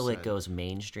person. Until it goes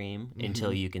mainstream,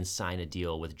 until you can sign a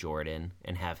deal with Jordan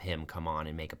and have him come on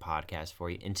and make a podcast for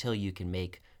you, until you can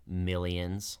make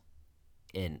millions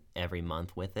in every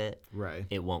month with it,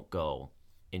 it won't go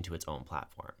into its own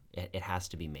platform. It has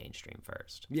to be mainstream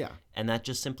first. Yeah. And that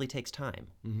just simply takes time.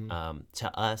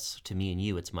 To us, to me and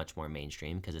you, it's much more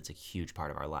mainstream because it's a huge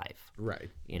part of our life. Right.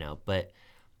 But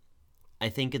I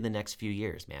think in the next few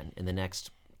years, man, in the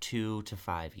next 2 to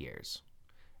 5 years,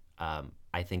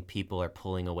 I think people are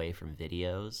pulling away from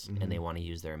videos and they want to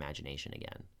use their imagination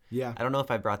again. Yeah. I don't know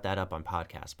if I brought that up on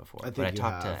podcast before, but I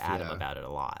talked to Adam about it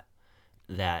a lot.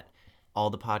 That all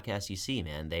the podcasts you see,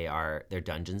 man, they're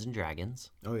Dungeons and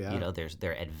Dragons. Oh yeah.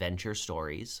 They're adventure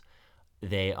stories.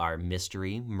 They are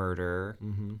mystery, murder,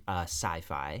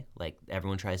 sci-fi. Like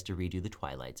everyone tries to redo the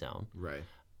Twilight Zone. Right.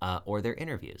 Or they're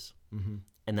interviews.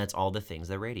 And that's all the things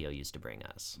that radio used to bring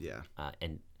us. Yeah.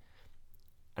 And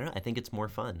I don't know. I think it's more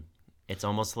fun. It's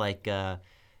almost like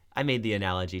I made the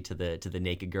analogy to the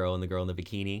naked girl and the girl in the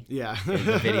bikini. Yeah. The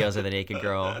videos are the naked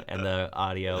girl and the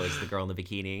audio is the girl in the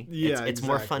bikini. Yeah, it's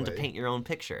more fun to paint your own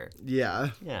picture. Yeah.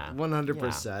 Yeah.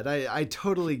 100%. I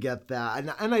totally get that.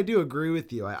 And I do agree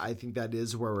with you. I think that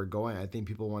is where we're going. I think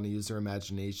people want to use their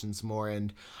imaginations more.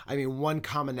 And I mean, one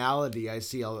commonality I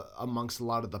see amongst a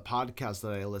lot of the podcasts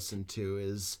that I listen to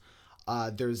is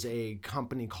there's a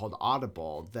company called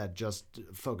Audible that just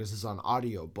focuses on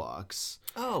audiobooks.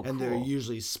 Oh, and cool. they're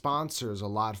usually sponsors a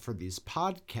lot for these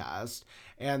podcasts,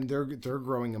 and they're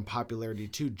growing in popularity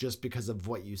too, just because of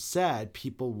what you said.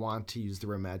 People want to use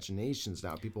their imaginations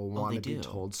now. People want to be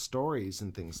told stories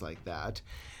and things like that.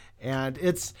 And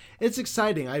it's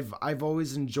exciting. I've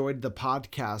always enjoyed the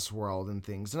podcast world and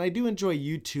things, and I do enjoy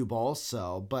YouTube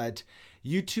also, but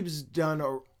YouTube's done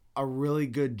a really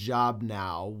good job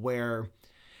now where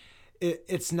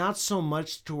it's not so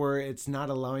much to where it's not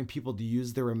allowing people to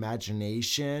use their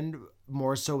imagination,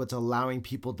 more so it's allowing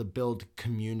people to build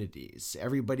communities.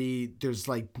 There's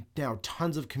like now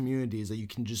tons of communities that you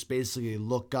can just basically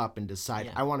look up and decide,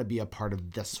 I want to be a part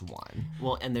of this one.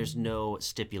 Well, and there's no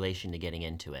stipulation to getting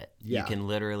into it. Yeah. You can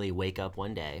literally wake up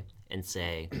one day and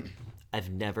say, I've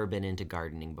never been into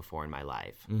gardening before in my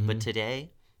life, but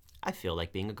today I feel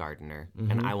like being a gardener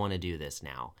and I want to do this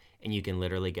now. And you can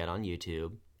literally get on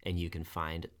YouTube and you can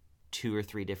find 2 or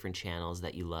 3 different channels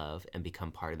that you love and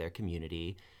become part of their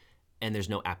community. and there's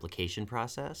no application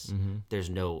process. Mm-hmm. There's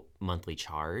no monthly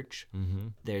charge. Mm-hmm.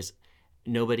 There's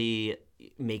nobody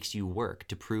makes you work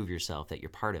to prove yourself that you're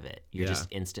part of it. You're just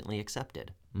instantly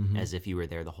accepted as if you were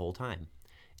there the whole time.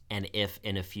 And if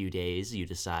in a few days you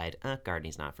decide,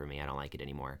 gardening's not for me, I don't like it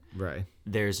anymore. Right.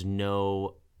 There's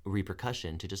no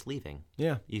repercussion to just leaving.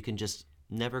 Yeah. You can just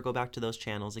never go back to those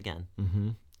channels again. Mm-hmm.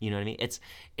 You know what I mean?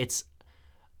 It's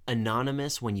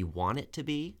anonymous when you want it to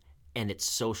be, and it's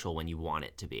social when you want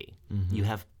it to be. Mm-hmm. You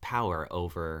have power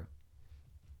over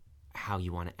how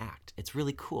you want to act. It's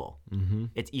really cool. Mm-hmm.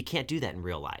 You can't do that in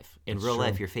real life. In That's real true.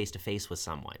 life, you're face to face with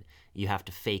someone. You have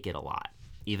to fake it a lot.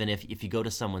 Even if you go to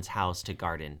someone's house to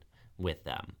garden with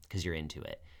them because you're into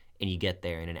it, and you get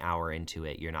there and an hour into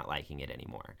it, you're not liking it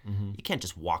anymore. Mm-hmm. You can't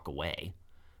just walk away.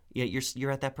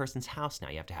 You're at that person's house now.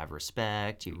 You have to have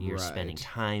respect. You're spending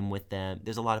time with them.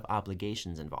 There's a lot of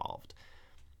obligations involved.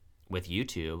 With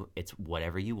YouTube, it's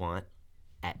whatever you want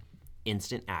at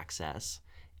instant access,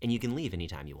 and you can leave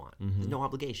anytime you want. Mm-hmm. There's no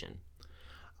obligation.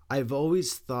 I've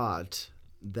always thought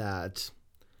that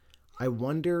I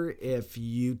wonder if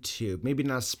YouTube, maybe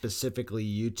not specifically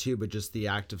YouTube, but just the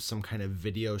act of some kind of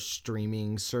video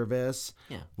streaming service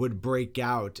would break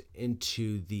out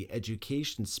into the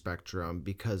education spectrum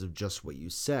because of just what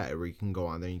you said, where you can go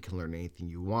on there and you can learn anything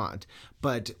you want.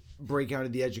 But break out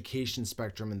of the education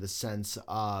spectrum in the sense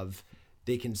of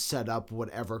they can set up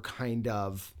whatever kind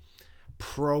of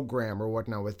program or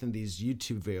whatnot within these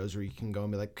YouTube videos where you can go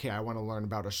and be like, okay, I want to learn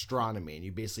about astronomy, and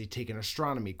you basically take an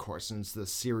astronomy course, and it's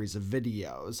this series of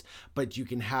videos. But you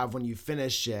can have, when you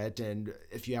finish it, and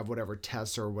if you have whatever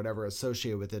tests or whatever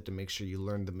associated with it to make sure you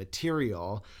learn the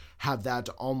material, have that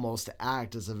almost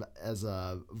act as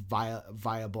a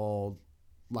viable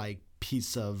like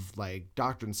piece of like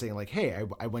doctrine, saying like, hey,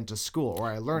 I went to school, or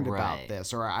I learned about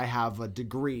this, or I have a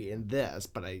degree in this,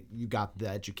 but you got the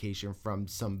education from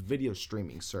some video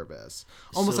streaming service,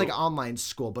 almost like online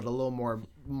school, but a little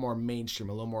more mainstream,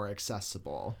 a little more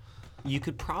accessible. You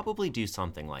could probably do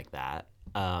something like that.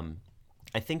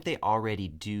 I think they already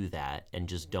do that and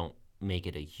just don't make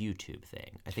it a YouTube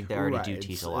thing. I think they already do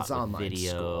teach a lot with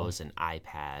videos and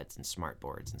iPads and smart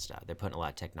boards and stuff. They're putting a lot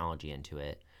of technology into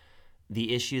it.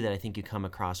 The issue that I think you come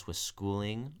across with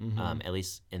schooling, at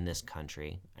least in this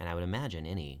country, and I would imagine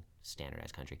any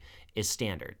standardized country, is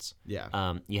standards.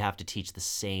 Yeah. You have to teach the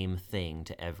same thing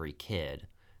to every kid,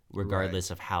 regardless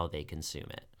of how they consume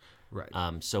it. Right.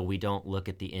 So we don't look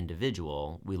at the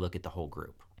individual, we look at the whole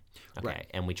group. Okay. Right.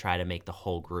 And we try to make the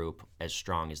whole group as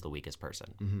strong as the weakest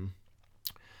person. Mm-hmm.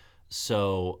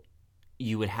 So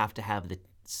you would have to have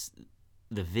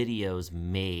the videos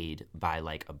made by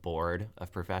like a board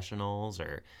of professionals,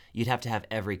 or you'd have to have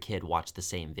every kid watch the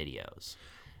same videos.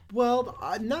 Well,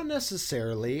 not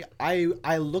necessarily.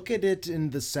 I look at it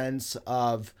in the sense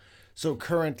of, so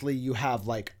currently you have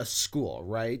like a school,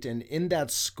 right? And in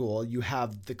that school, you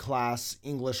have the class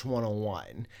English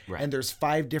 101. Right. And there's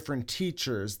 5 different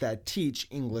teachers that teach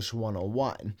English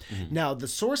 101. Mm-hmm. Now, the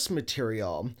source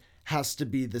material has to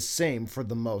be the same for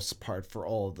the most part for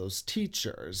all of those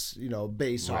teachers,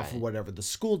 based off of whatever the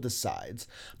school decides.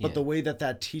 But the way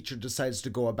that teacher decides to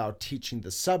go about teaching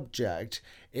the subject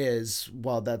is,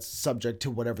 well, that's subject to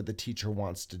whatever the teacher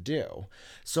wants to do.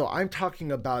 So I'm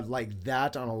talking about like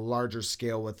that on a larger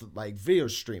scale with like video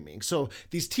streaming. So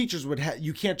these teachers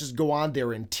you can't just go on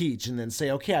there and teach and then say,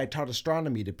 okay, I taught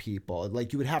astronomy to people.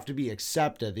 Like, you would have to be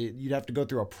accepted. You'd have to go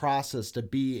through a process to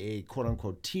be a quote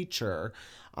unquote teacher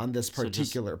on this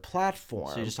particular platform.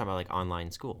 So you're just talking about like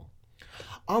online school.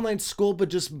 Online school,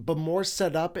 but more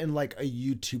set up in like a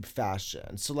YouTube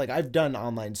fashion. So like I've done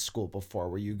online school before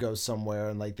where you go somewhere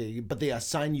and like they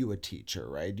assign you a teacher,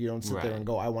 right? You don't sit there and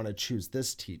go, I want to choose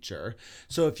this teacher.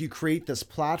 So if you create this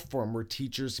platform where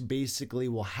teachers basically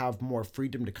will have more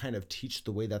freedom to kind of teach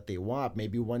the way that they want.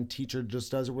 Maybe one teacher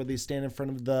just does it where they stand in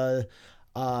front of the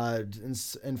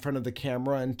in front of the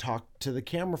camera and talk to the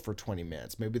camera for 20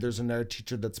 minutes. Maybe there's another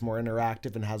teacher that's more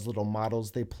interactive and has little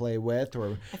models they play with,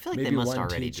 or I feel like maybe they must one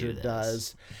already teacher do this.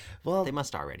 does. Well, they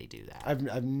must already do that.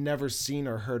 I've never seen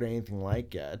or heard anything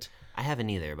like it. I haven't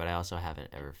either, but I also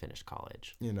haven't ever finished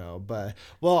college. But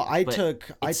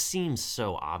it seems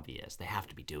so obvious. They have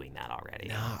to be doing that already.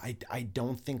 No, I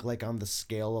don't think like on the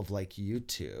scale of like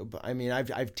YouTube. I mean,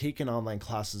 I've taken online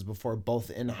classes before, both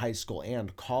in high school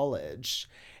and college,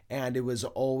 and it was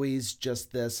always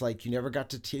just this, like, you never got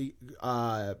to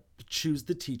choose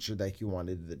the teacher that you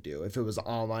wanted to do. If it was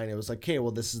online, it was like, okay,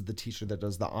 well, this is the teacher that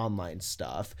does the online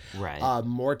stuff. Right.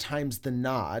 More times than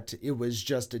not, it was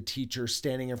just a teacher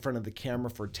standing in front of the camera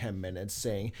for 10 minutes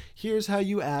saying, here's how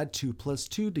you add 2 +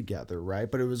 2 together, right?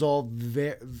 But it was all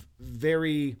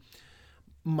very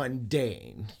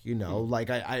mundane, like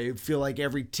I feel like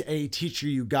every a teacher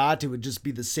you got, it would just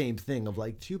be the same thing of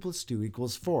like 2 + 2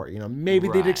 = 4. Maybe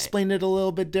they'd explain it a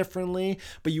little bit differently,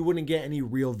 but you wouldn't get any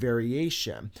real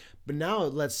variation. But now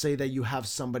let's say that you have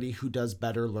somebody who does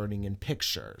better learning in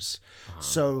pictures.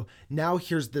 So now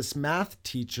here's this math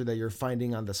teacher that you're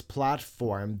finding on this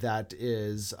platform that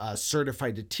is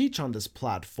certified to teach on this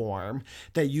platform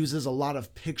that uses a lot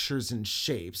of pictures and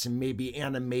shapes and maybe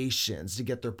animations to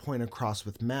get their point across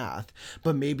with math.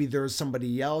 But maybe there's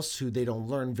somebody else who they don't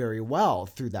learn very well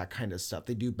through that kind of stuff.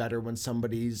 They do better when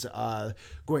somebody's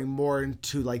going more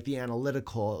into like the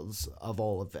analyticals of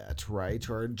all of it, right?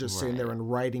 Or just sitting there and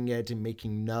writing it and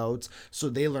making notes, so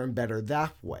they learn better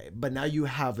that way. But now you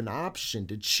have an option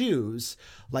to choose,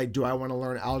 like, do I want to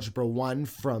learn Algebra 1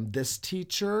 from this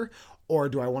teacher, or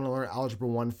do I want to learn Algebra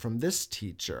 1 from this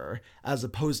teacher, as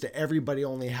opposed to everybody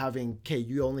only having, okay,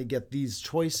 you only get these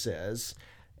choices.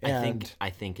 And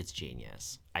I think it's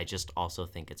genius. I just also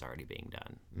think it's already being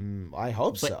done. I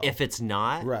hope so. But if it's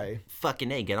not,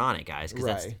 fucking A, get on it, guys.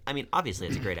 Because obviously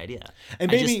it's a great idea. And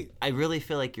maybe I really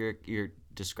feel like you're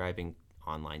describing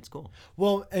online school.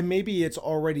 Well, and maybe it's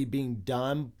already being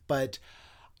done, but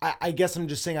I guess I'm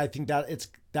just saying I think that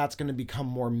that's going to become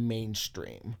more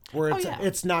mainstream, where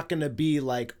it's not going to be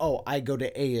like, oh, I go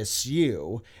to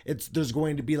ASU. There's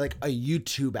going to be like a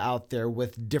YouTube out there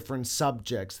with different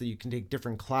subjects that you can take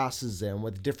different classes in,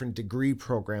 with different degree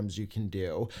programs you can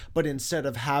do. But instead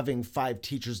of having 5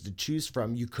 teachers to choose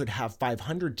from, you could have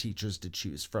 500 teachers to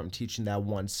choose from teaching that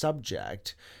one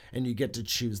subject, and you get to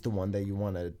choose the one that you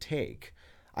want to take.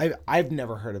 I've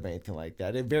never heard of anything like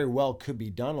that. It very well could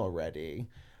be done already.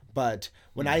 But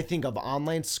when I think of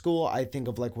online school, I think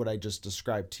of like what I just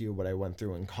described to you, what I went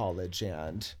through in college.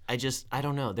 And I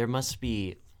don't know. There has to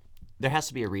be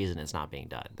a reason it's not being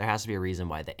done. There has to be a reason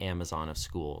why the Amazon of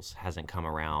schools hasn't come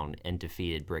around and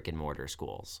defeated brick and mortar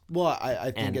schools. Well,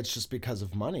 I think it's just because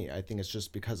of money. I think it's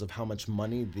just because of how much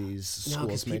money these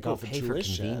schools make off of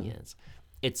tuition. For convenience.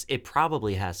 It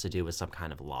probably has to do with some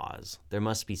kind of laws. There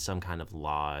must be some kind of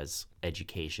laws,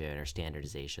 education or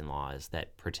standardization laws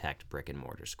that protect brick and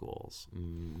mortar schools,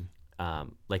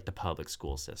 like the public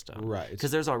school system. Right.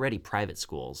 Because there's already private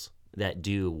schools that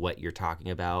do what you're talking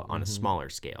about on a smaller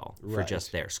scale for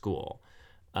just their school.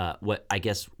 What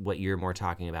you're more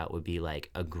talking about would be like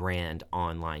a grand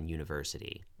online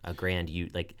university,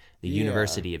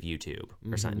 University of YouTube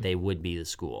or something. They would be the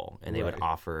school, and they would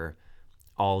offer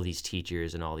all these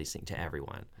teachers and all these things to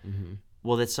everyone.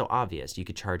 Well, that's so obvious. You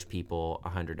could charge people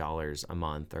 $100 a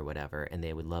month or whatever, and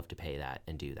they would love to pay that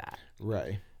and do that.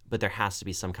 Right. But there has to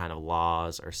be some kind of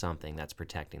laws or something that's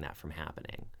protecting that from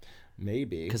happening.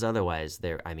 Maybe. Because otherwise,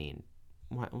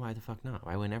 why the fuck not?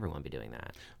 Why wouldn't everyone be doing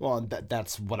that? Well,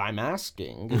 that's what I'm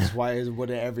asking, is why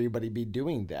wouldn't everybody be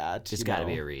doing that? There's got to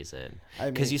be a reason.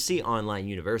 Because you see online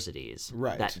universities.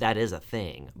 Right. That is a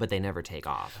thing, but they never take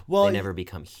off. Well, they never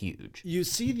become huge. You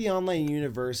see the online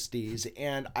universities,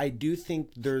 and I do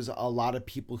think there's a lot of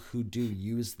people who do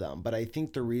use them, but I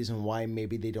think the reason why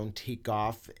maybe they don't take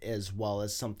off as well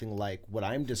as something like what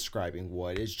I'm describing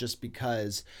would is just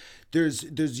because there's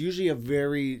usually a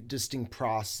very distinct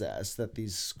process that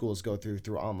these schools go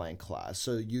through online class.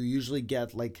 So you usually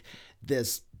get like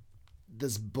this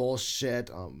bullshit.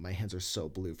 Oh, my hands are so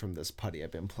blue from this putty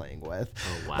I've been playing with.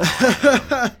 Oh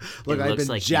wow! Look, I've been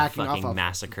like jacking off a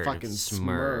massacred fucking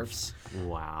Smurfs.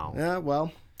 Wow. Yeah,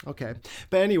 well, okay.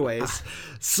 But anyways,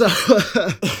 so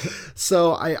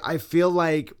I feel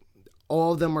like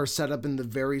all of them are set up in the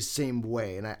very same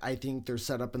way. And I think they're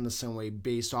set up in the same way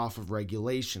based off of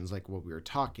regulations, like what we were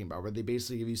talking about, where they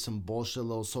basically give you some bullshit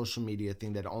little social media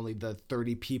thing that only the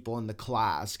 30 people in the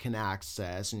class can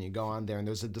access. And you go on there and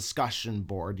there's a discussion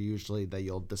board usually that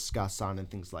you'll discuss on and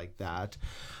things like that.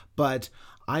 But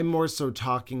I'm more so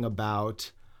talking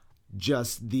about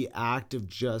just the act of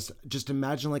just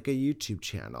imagine like a YouTube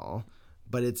channel,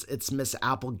 but it's Miss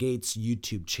Applegate's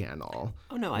YouTube channel.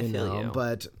 Oh no, I feel you.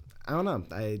 But I don't know.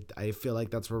 I feel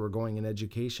like that's where we're going in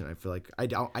education. I feel like I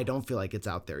don't feel like it's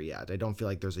out there yet. I don't feel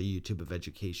like there's a YouTube of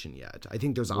education yet. I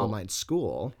think there's online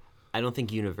school. I don't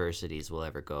think universities will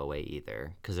ever go away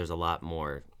either, because there's a lot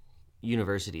more.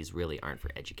 Universities really aren't for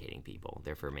educating people.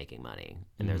 They're for making money.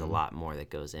 And there's a lot more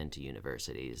that goes into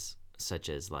universities, such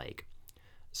as like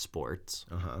sports.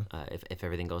 If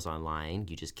everything goes online,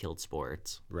 you just killed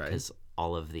sports. Right. Because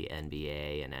all of the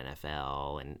NBA and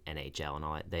NFL and NHL and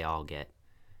all that, they all get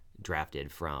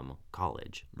drafted from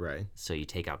college. Right. So you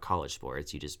take out college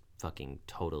sports, you just fucking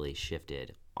totally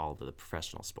shifted all of the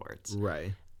professional sports.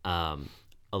 Right.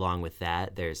 Along with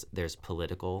that, there's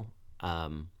political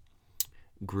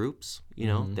groups, you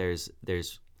know, there's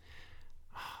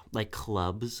like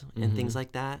clubs and things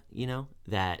like that,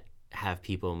 that have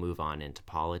people move on into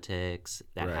politics,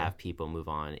 that have people move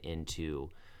on into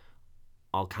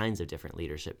all kinds of different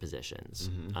leadership positions.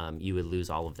 You would lose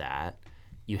all of that.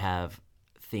 You have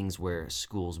things where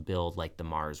schools build like the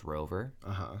Mars rover.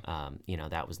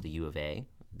 That was the U of A.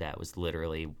 That was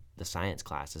literally the science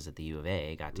classes at the U of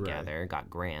A got together, got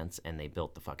grants, and they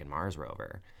built the fucking Mars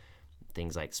rover.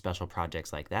 Things like special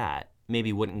projects like that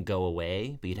maybe wouldn't go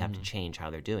away, but you'd have to change how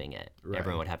they're doing it.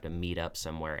 Everyone would have to meet up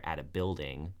somewhere at a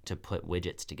building to put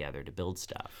widgets together to build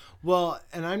stuff. Well,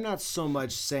 and I'm not so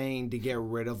much saying to get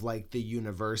rid of like the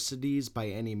universities by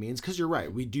any means, because you're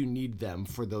right, we do need them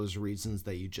for those reasons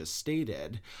that you just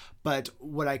stated. But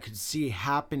what I could see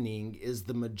happening is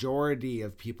the majority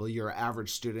of people, your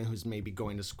average student who's maybe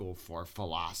going to school for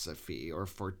philosophy or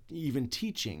for even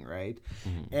teaching, right?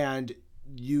 And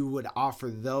you would offer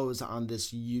those on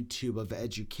this YouTube of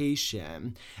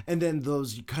education, and then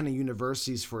those kind of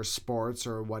universities for sports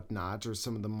or whatnot, or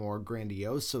some of the more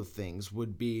grandiose things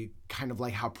would be kind of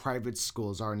like how private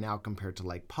schools are now compared to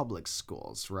like public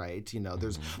schools, right?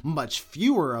 There's much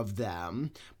fewer of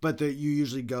them, but you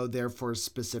usually go there for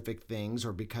specific things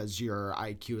or because your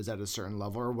IQ is at a certain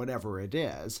level or whatever it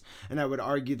is. And I would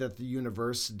argue that the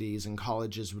universities and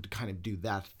colleges would kind of do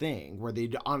that thing where they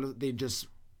just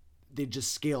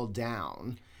scale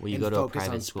down. Well, you go to a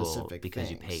private school because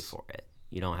you pay for it.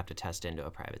 You don't have to test into a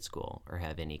private school or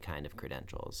have any kind of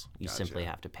credentials. You simply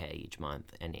have to pay each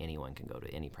month, and anyone can go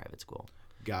to any private school.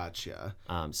 Gotcha.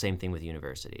 Same thing with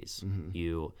universities.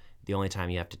 The only time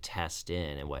you have to test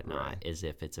in and whatnot is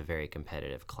if it's a very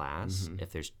competitive class.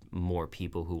 If there's more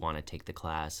people who want to take the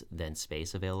class than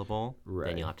space available,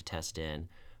 then you'll have to test in.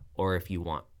 Or if you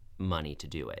want money to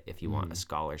do it, if you want a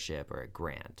scholarship or a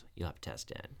grant, you'll have to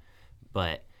test in.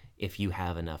 But if you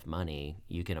have enough money,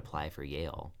 you can apply for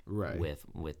Yale with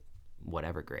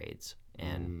whatever grades.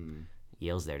 And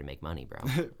Yale's there to make money, bro.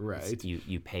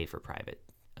 You pay for private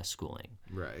schooling.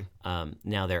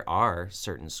 Now, there are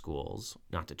certain schools,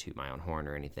 not to toot my own horn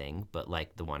or anything, but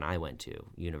like the one I went to,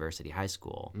 University High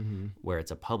School, where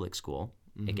it's a public school.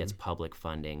 It gets public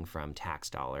funding from tax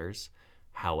dollars.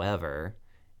 However,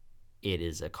 it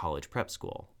is a college prep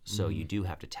school, so you do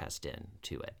have to test in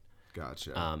to it.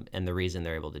 Gotcha. And the reason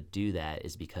they're able to do that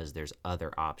is because there's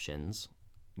other options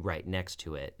right next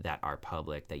to it that are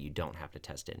public that you don't have to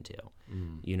test into.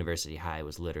 University High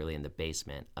was literally in the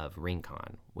basement of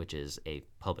Rincon, which is a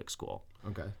public school.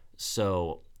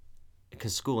 So,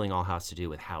 because schooling all has to do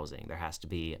with housing, there has to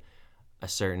be a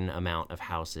certain amount of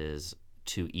houses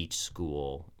to each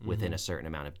school within a certain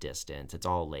amount of distance. It's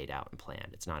all laid out and planned.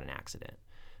 It's not an accident.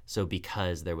 So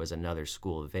because there was another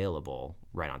school available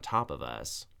right on top of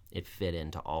us, it fit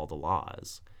into all the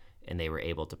laws, and they were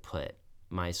able to put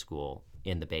my school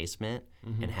in the basement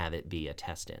and have it be a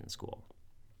test-in school.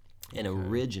 And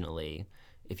originally,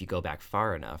 if you go back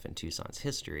far enough in Tucson's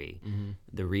history,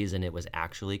 the reason it was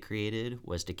actually created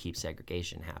was to keep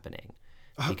segregation happening.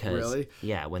 Because,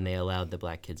 when they allowed the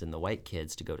black kids and the white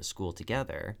kids to go to school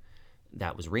together,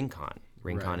 that was Rincon.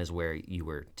 Rincon is where you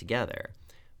were together.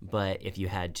 But if you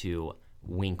had to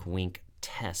wink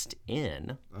test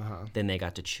in, then they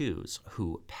got to choose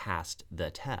who passed the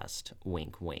test,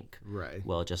 wink.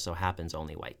 Well, it just so happens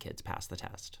only white kids passed the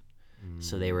test.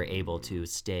 So they were able to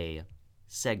stay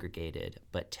segregated,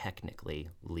 but technically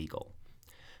legal.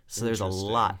 So there's a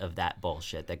lot of that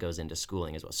bullshit that goes into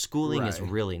schooling as well. Schooling is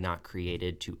really not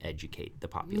created to educate the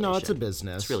population. No, it's a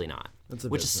business. It's really not.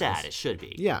 Which is sad. It should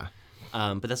be. Yeah.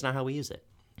 But that's not how we use it.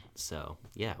 So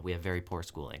yeah, we have very poor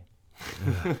schooling.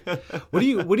 What do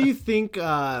you think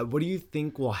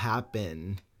will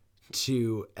happen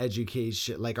to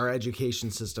education, like our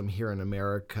education system here in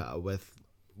America, with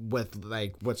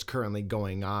like what's currently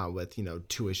going on with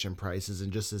tuition prices,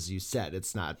 and just as you said,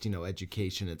 it's not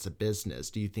education, it's a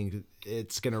business. Do you think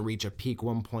it's going to reach a peak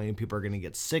one point and people are going to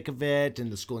get sick of it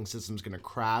and the schooling system's going to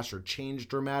crash or change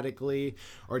dramatically,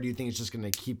 or do you think it's just going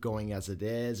to keep going as it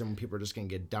is and people are just going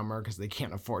to get dumber because they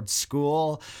can't afford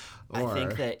school? I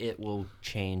think that it will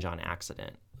change on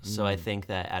accident. So I think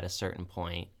that at a certain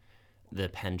point the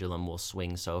pendulum will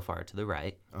swing so far to the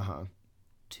right,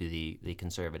 to the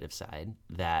conservative side,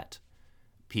 that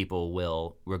people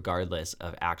will, regardless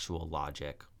of actual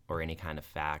logic or any kind of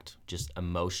fact, just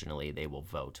emotionally they will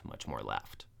vote much more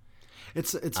left.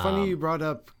 It's funny you brought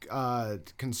up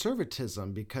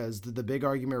conservatism, because the big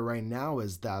argument right now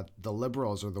is that the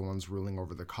liberals are the ones ruling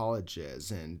over the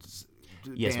colleges and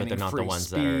yes, but they're not the ones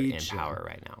that are in power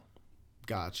right now.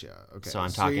 Gotcha. Okay. So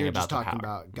I'm talking about the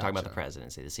power. I'm talking about the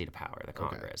presidency, the seat of power, the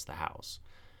Congress, the House.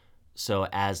 So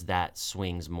as that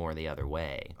swings more the other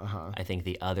way, I think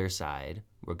the other side,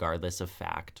 regardless of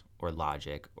fact or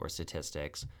logic or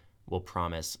statistics, will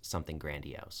promise something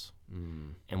grandiose.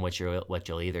 And what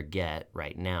you'll either get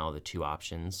right now, the two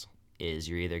options, is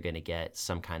you're either going to get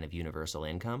some kind of universal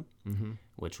income,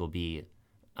 which will be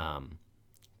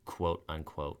quote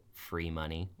unquote free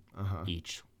money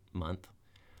each month,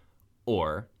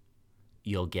 or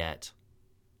you'll get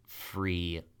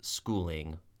free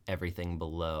schooling, everything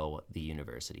below the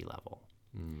university level.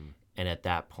 And at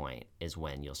that point is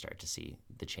when you'll start to see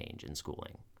the change in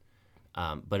schooling.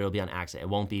 But it'll be on accident. It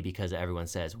won't be because everyone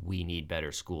says, we need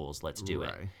better schools, let's do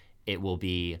it. It will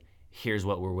be, here's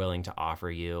what we're willing to offer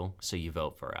you, so you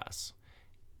vote for us.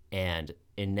 And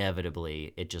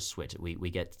inevitably, it just switches. We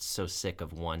get so sick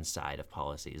of one side of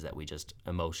policies that we just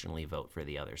emotionally vote for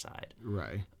the other side.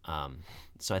 Right.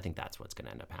 So I think that's what's going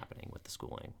to end up happening with the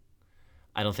schooling.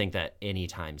 I don't think that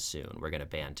anytime soon we're going to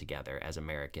band together as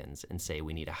Americans and say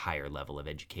we need a higher level of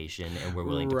education and we're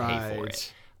willing to pay for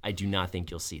it. I do not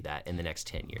think you'll see that in the next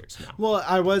 10 years. No. Well,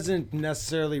 I wasn't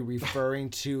necessarily referring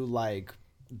to like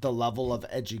the level of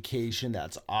education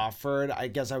that's offered. I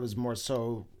guess I was more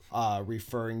so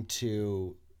referring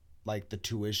to like the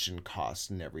tuition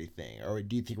costs and everything. Or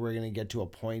do you think we're going to get to a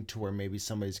point to where maybe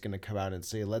somebody's going to come out and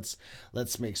say, let's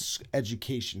make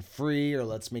education free, or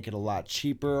let's make it a lot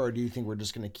cheaper? Or do you think we're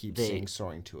just going to keep seeing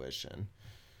soaring tuition?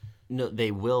 No,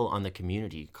 they will on the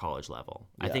community college level.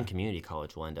 Yeah. I think community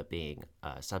college will end up being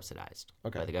subsidized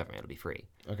by the government. It'll be free.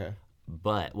 Okay.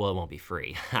 But, well, it won't be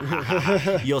free.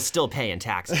 You'll still pay in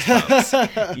taxes, folks.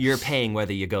 You're paying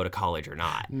whether you go to college or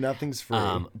not. Nothing's free.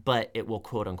 But it will,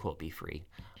 quote unquote, be free.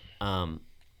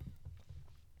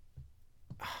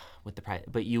 With the price,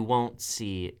 but you won't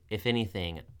see, if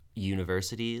anything,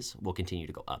 universities will continue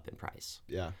to go up in price.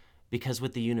 Yeah. Because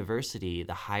with the university,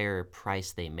 the higher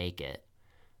price they make it,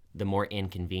 the more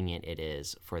inconvenient it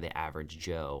is for the average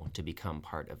Joe to become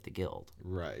part of the guild.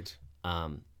 Right.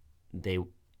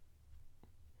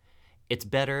 It's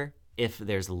better if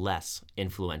there's less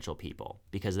influential people,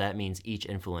 because that means each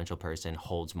influential person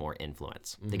holds more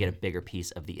influence. They get a bigger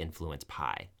piece of the influence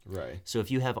pie. Right. So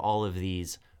if you have all of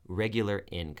these regular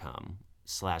income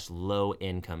 / low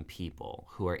income people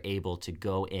who are able to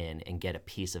go in and get a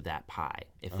piece of that pie,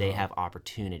 if they have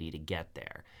opportunity to get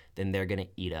there, then they're going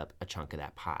to eat up a chunk of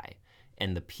that pie.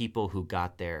 And the people who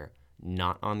got there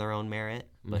not on their own merit,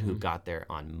 but who got there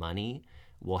on money,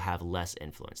 will have less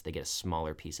influence. They get a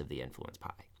smaller piece of the influence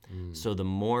pie. So the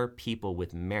more people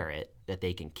with merit that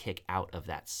they can kick out of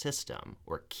that system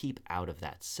or keep out of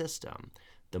that system,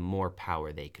 the more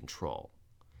power they control.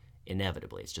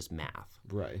 Inevitably, it's just math.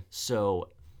 Right. So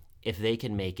if they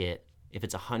can make it, if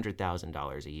it's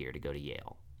 $100,000 a year to go to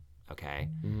Yale, okay,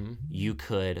 you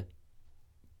could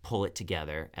pull it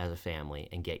together as a family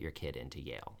and get your kid into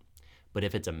Yale. But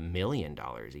if it's $1 million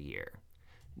a year,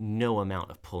 no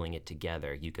amount of pulling it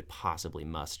together you could possibly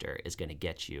muster is going to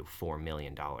get you $4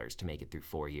 million to make it through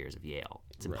 4 years of Yale.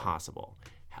 It's impossible.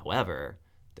 However,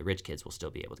 the rich kids will still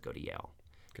be able to go to Yale.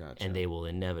 Gotcha. And they will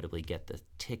inevitably get the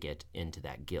ticket into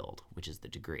that guild, which is the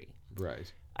degree.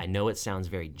 Right. I know it sounds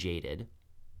very jaded,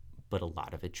 but a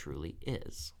lot of it truly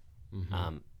is.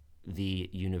 The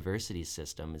university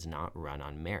system is not run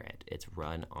on merit. It's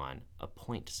run on a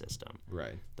point system.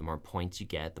 Right. The more points you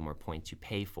get, the more points you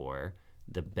pay for,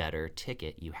 the better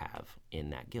ticket you have in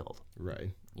that guild.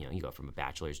 Right. You know, you go from a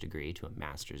bachelor's degree to a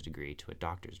master's degree to a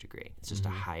doctor's degree. It's just a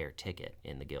higher ticket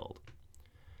in the guild.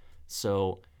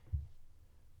 So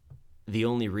the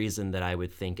only reason that I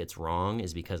would think it's wrong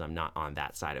is because I'm not on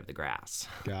that side of the grass.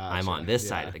 Gotcha. I'm on this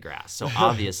side of the grass. So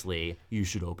obviously, you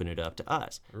should open it up to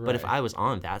us. Right. But if I was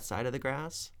on that side of the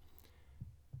grass,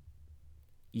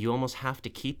 you almost have to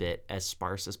keep it as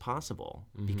sparse as possible,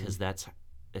 because that's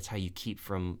how you keep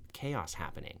from chaos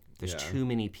happening. There's too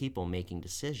many people making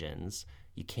decisions.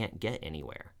 You can't get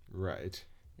anywhere. Right.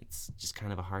 It's just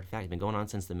kind of a hard fact. It's been going on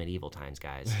since the medieval times,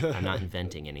 guys. I'm not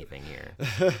inventing anything here.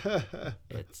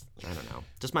 It's, I don't know.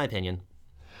 Just my opinion.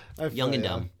 Young and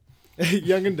dumb.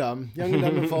 Young and dumb. Young and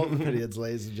dumb and full of opinions,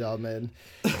 ladies and gentlemen.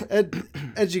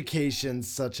 Education's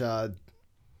such a...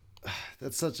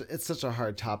 it's such a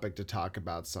hard topic to talk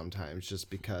about sometimes, just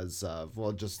because of,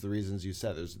 well, just the reasons you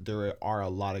said. There are a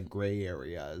lot of gray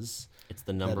areas. It's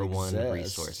the number one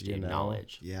resource, dude. You know?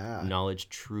 Knowledge. Yeah. Knowledge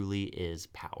truly is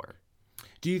power.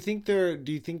 Do you think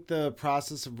the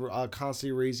process of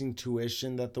constantly raising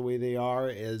tuition, that the way they are,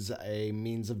 is a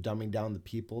means of dumbing down the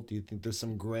people? Do you think there's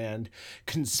some grand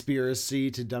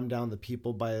conspiracy to dumb down the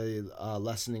people by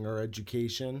lessening our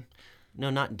education?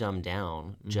 No, not dumb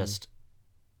down. Just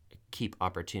keep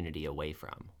opportunity away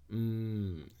from.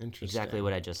 Interesting. Exactly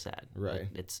what I just said. Right.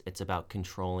 It's about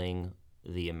controlling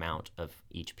the amount of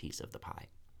each piece of the pie.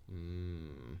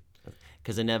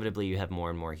 Because inevitably you have more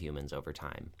and more humans over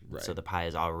time. Right. So the pie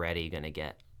is already going to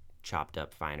get chopped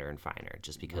up finer and finer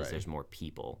just because there's more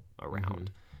people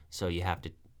around. So you have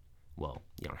to, well,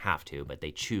 you don't have to, but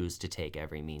they choose to take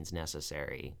every means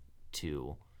necessary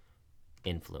to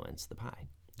influence the pie.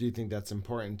 Do you think that's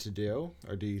important to do?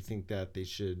 Or do you think that they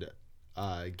should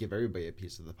give everybody a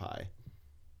piece of the pie?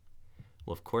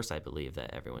 Well, of course I believe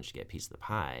that everyone should get a piece of the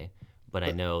pie, but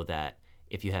I know that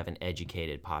if you have an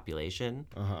educated population,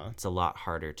 it's a lot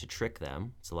harder to trick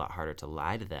them. It's a lot harder to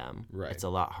lie to them. Right. It's a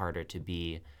lot harder to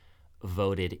be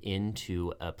voted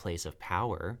into a place of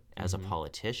power as a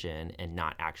politician and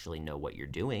not actually know what you're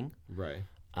doing. Right.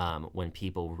 When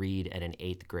people read at an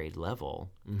 8th grade level,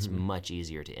 it's much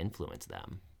easier to influence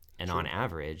them. And on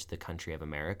average, the country of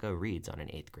America reads on an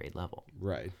 8th grade level.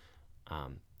 Right.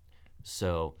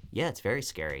 So, yeah, it's very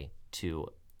scary to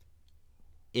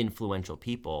influential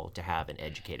people to have an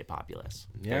educated populace.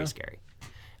 Very scary.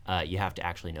 You have to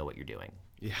actually know what you're doing.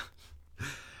 Yeah.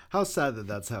 How sad that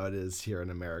that's how it is here in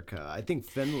America. I think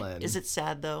Finland. Is it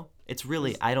sad though? It's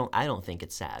really I don't think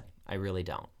it's sad. I really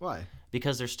don't. Why?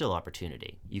 Because there's still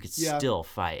opportunity. You could still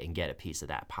fight and get a piece of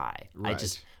that pie.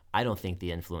 Right. I don't think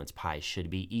the influence pie should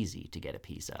be easy to get a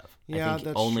piece of. Yeah, I think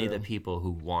that's only true. the people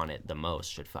who want it the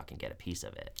most should fucking get a piece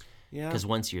of it. Yeah. Because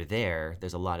once you're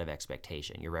there's a lot of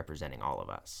expectation. You're representing all of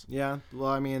us. Yeah. Well,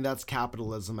 I mean, that's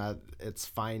capitalism at its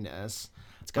finest.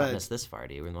 It's gotten us this far,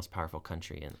 dude. We're the most powerful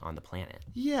country on the planet.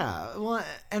 Yeah. Well,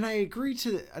 and I agree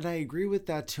with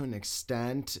that to an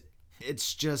extent.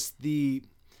 It's just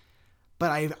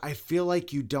but I feel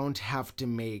like you don't have to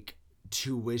make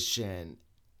tuition.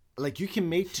 Like, you can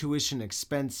make tuition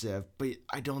expensive, but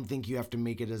I don't think you have to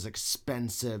make it as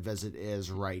expensive as it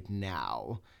is right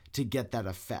now to get that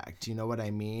effect. You know what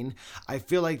I mean? I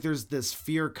feel like there's this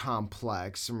fear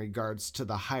complex in regards to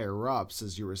the higher ups,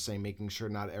 as you were saying, making sure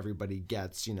not everybody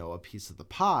gets, a piece of the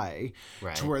pie,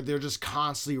 Right. to where they're just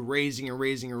constantly raising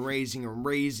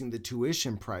the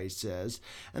tuition prices.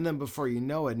 And then before you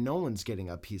know it, no one's getting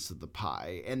a piece of the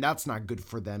pie. And that's not good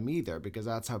for them either, because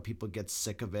that's how people get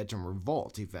sick of it and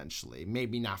revolt eventually.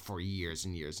 Maybe not for years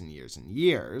and years and years and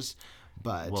years,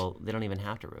 but... Well, they don't even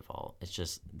have to revolt. It's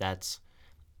just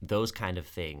those kind of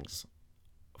things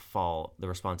the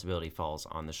responsibility falls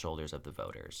on the shoulders of the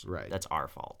voters. Right. That's our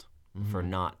fault for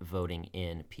not voting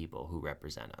in people who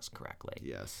represent us correctly.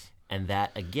 Yes. And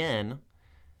that, again,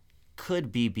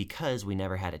 could be because we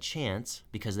never had a chance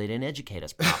because they didn't educate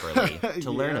us properly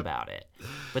to learn about it.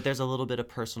 But there's a little bit of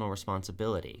personal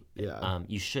responsibility. Yeah.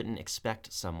 You shouldn't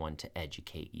expect someone to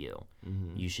educate you.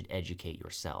 You should educate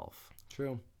yourself.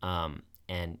 True.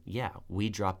 And yeah, we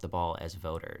dropped the ball as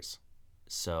voters.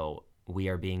 So we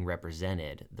are being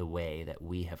represented the way that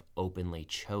we have openly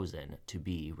chosen to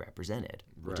be represented,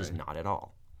 which is not at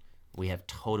all. We have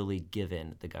totally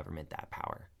given the government that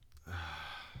power.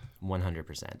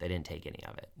 100%. They didn't take any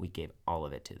of it. We gave all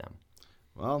of it to them.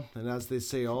 Well, and as they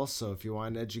say also, if you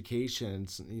want education,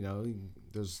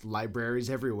 there's libraries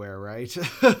everywhere, right?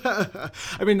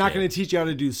 I mean, not going to teach you how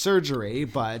to do surgery,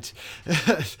 but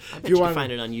if you want to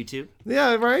find it on YouTube.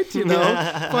 Yeah, right.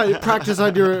 But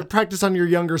practice on your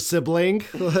younger sibling.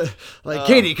 Like,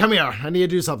 Katie, come here. I need to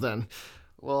do something.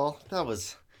 Well, that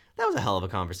was a hell of a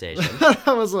conversation.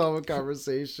 That was a hell of a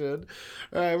conversation.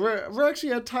 All right, we're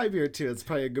actually at time here too. It's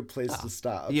probably a good place to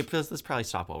stop. Yeah, let's probably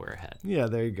stop while we're ahead. Yeah,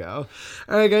 there you go.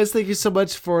 All right, guys, thank you so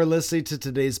much for listening to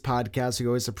today's podcast. We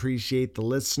always appreciate the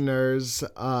listeners.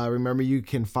 Remember, you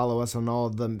can follow us on all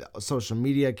of the social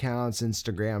media accounts,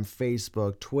 Instagram,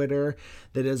 Facebook, Twitter.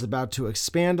 That is about to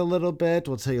expand a little bit.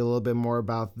 We'll tell you a little bit more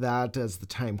about that as the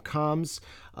time comes.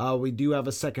 We do have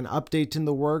a second update in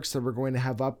the works that we're going to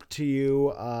have up to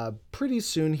you pretty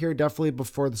soon here, definitely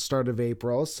before the start of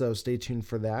April. So stay tuned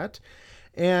for that.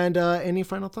 And any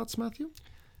final thoughts, Matthew?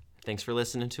 Thanks for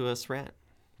listening to us rant.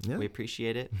 Yeah. We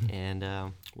appreciate it. And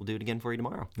we'll do it again for you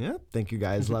tomorrow. Yeah. Thank you,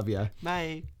 guys. Love ya.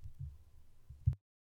 Bye.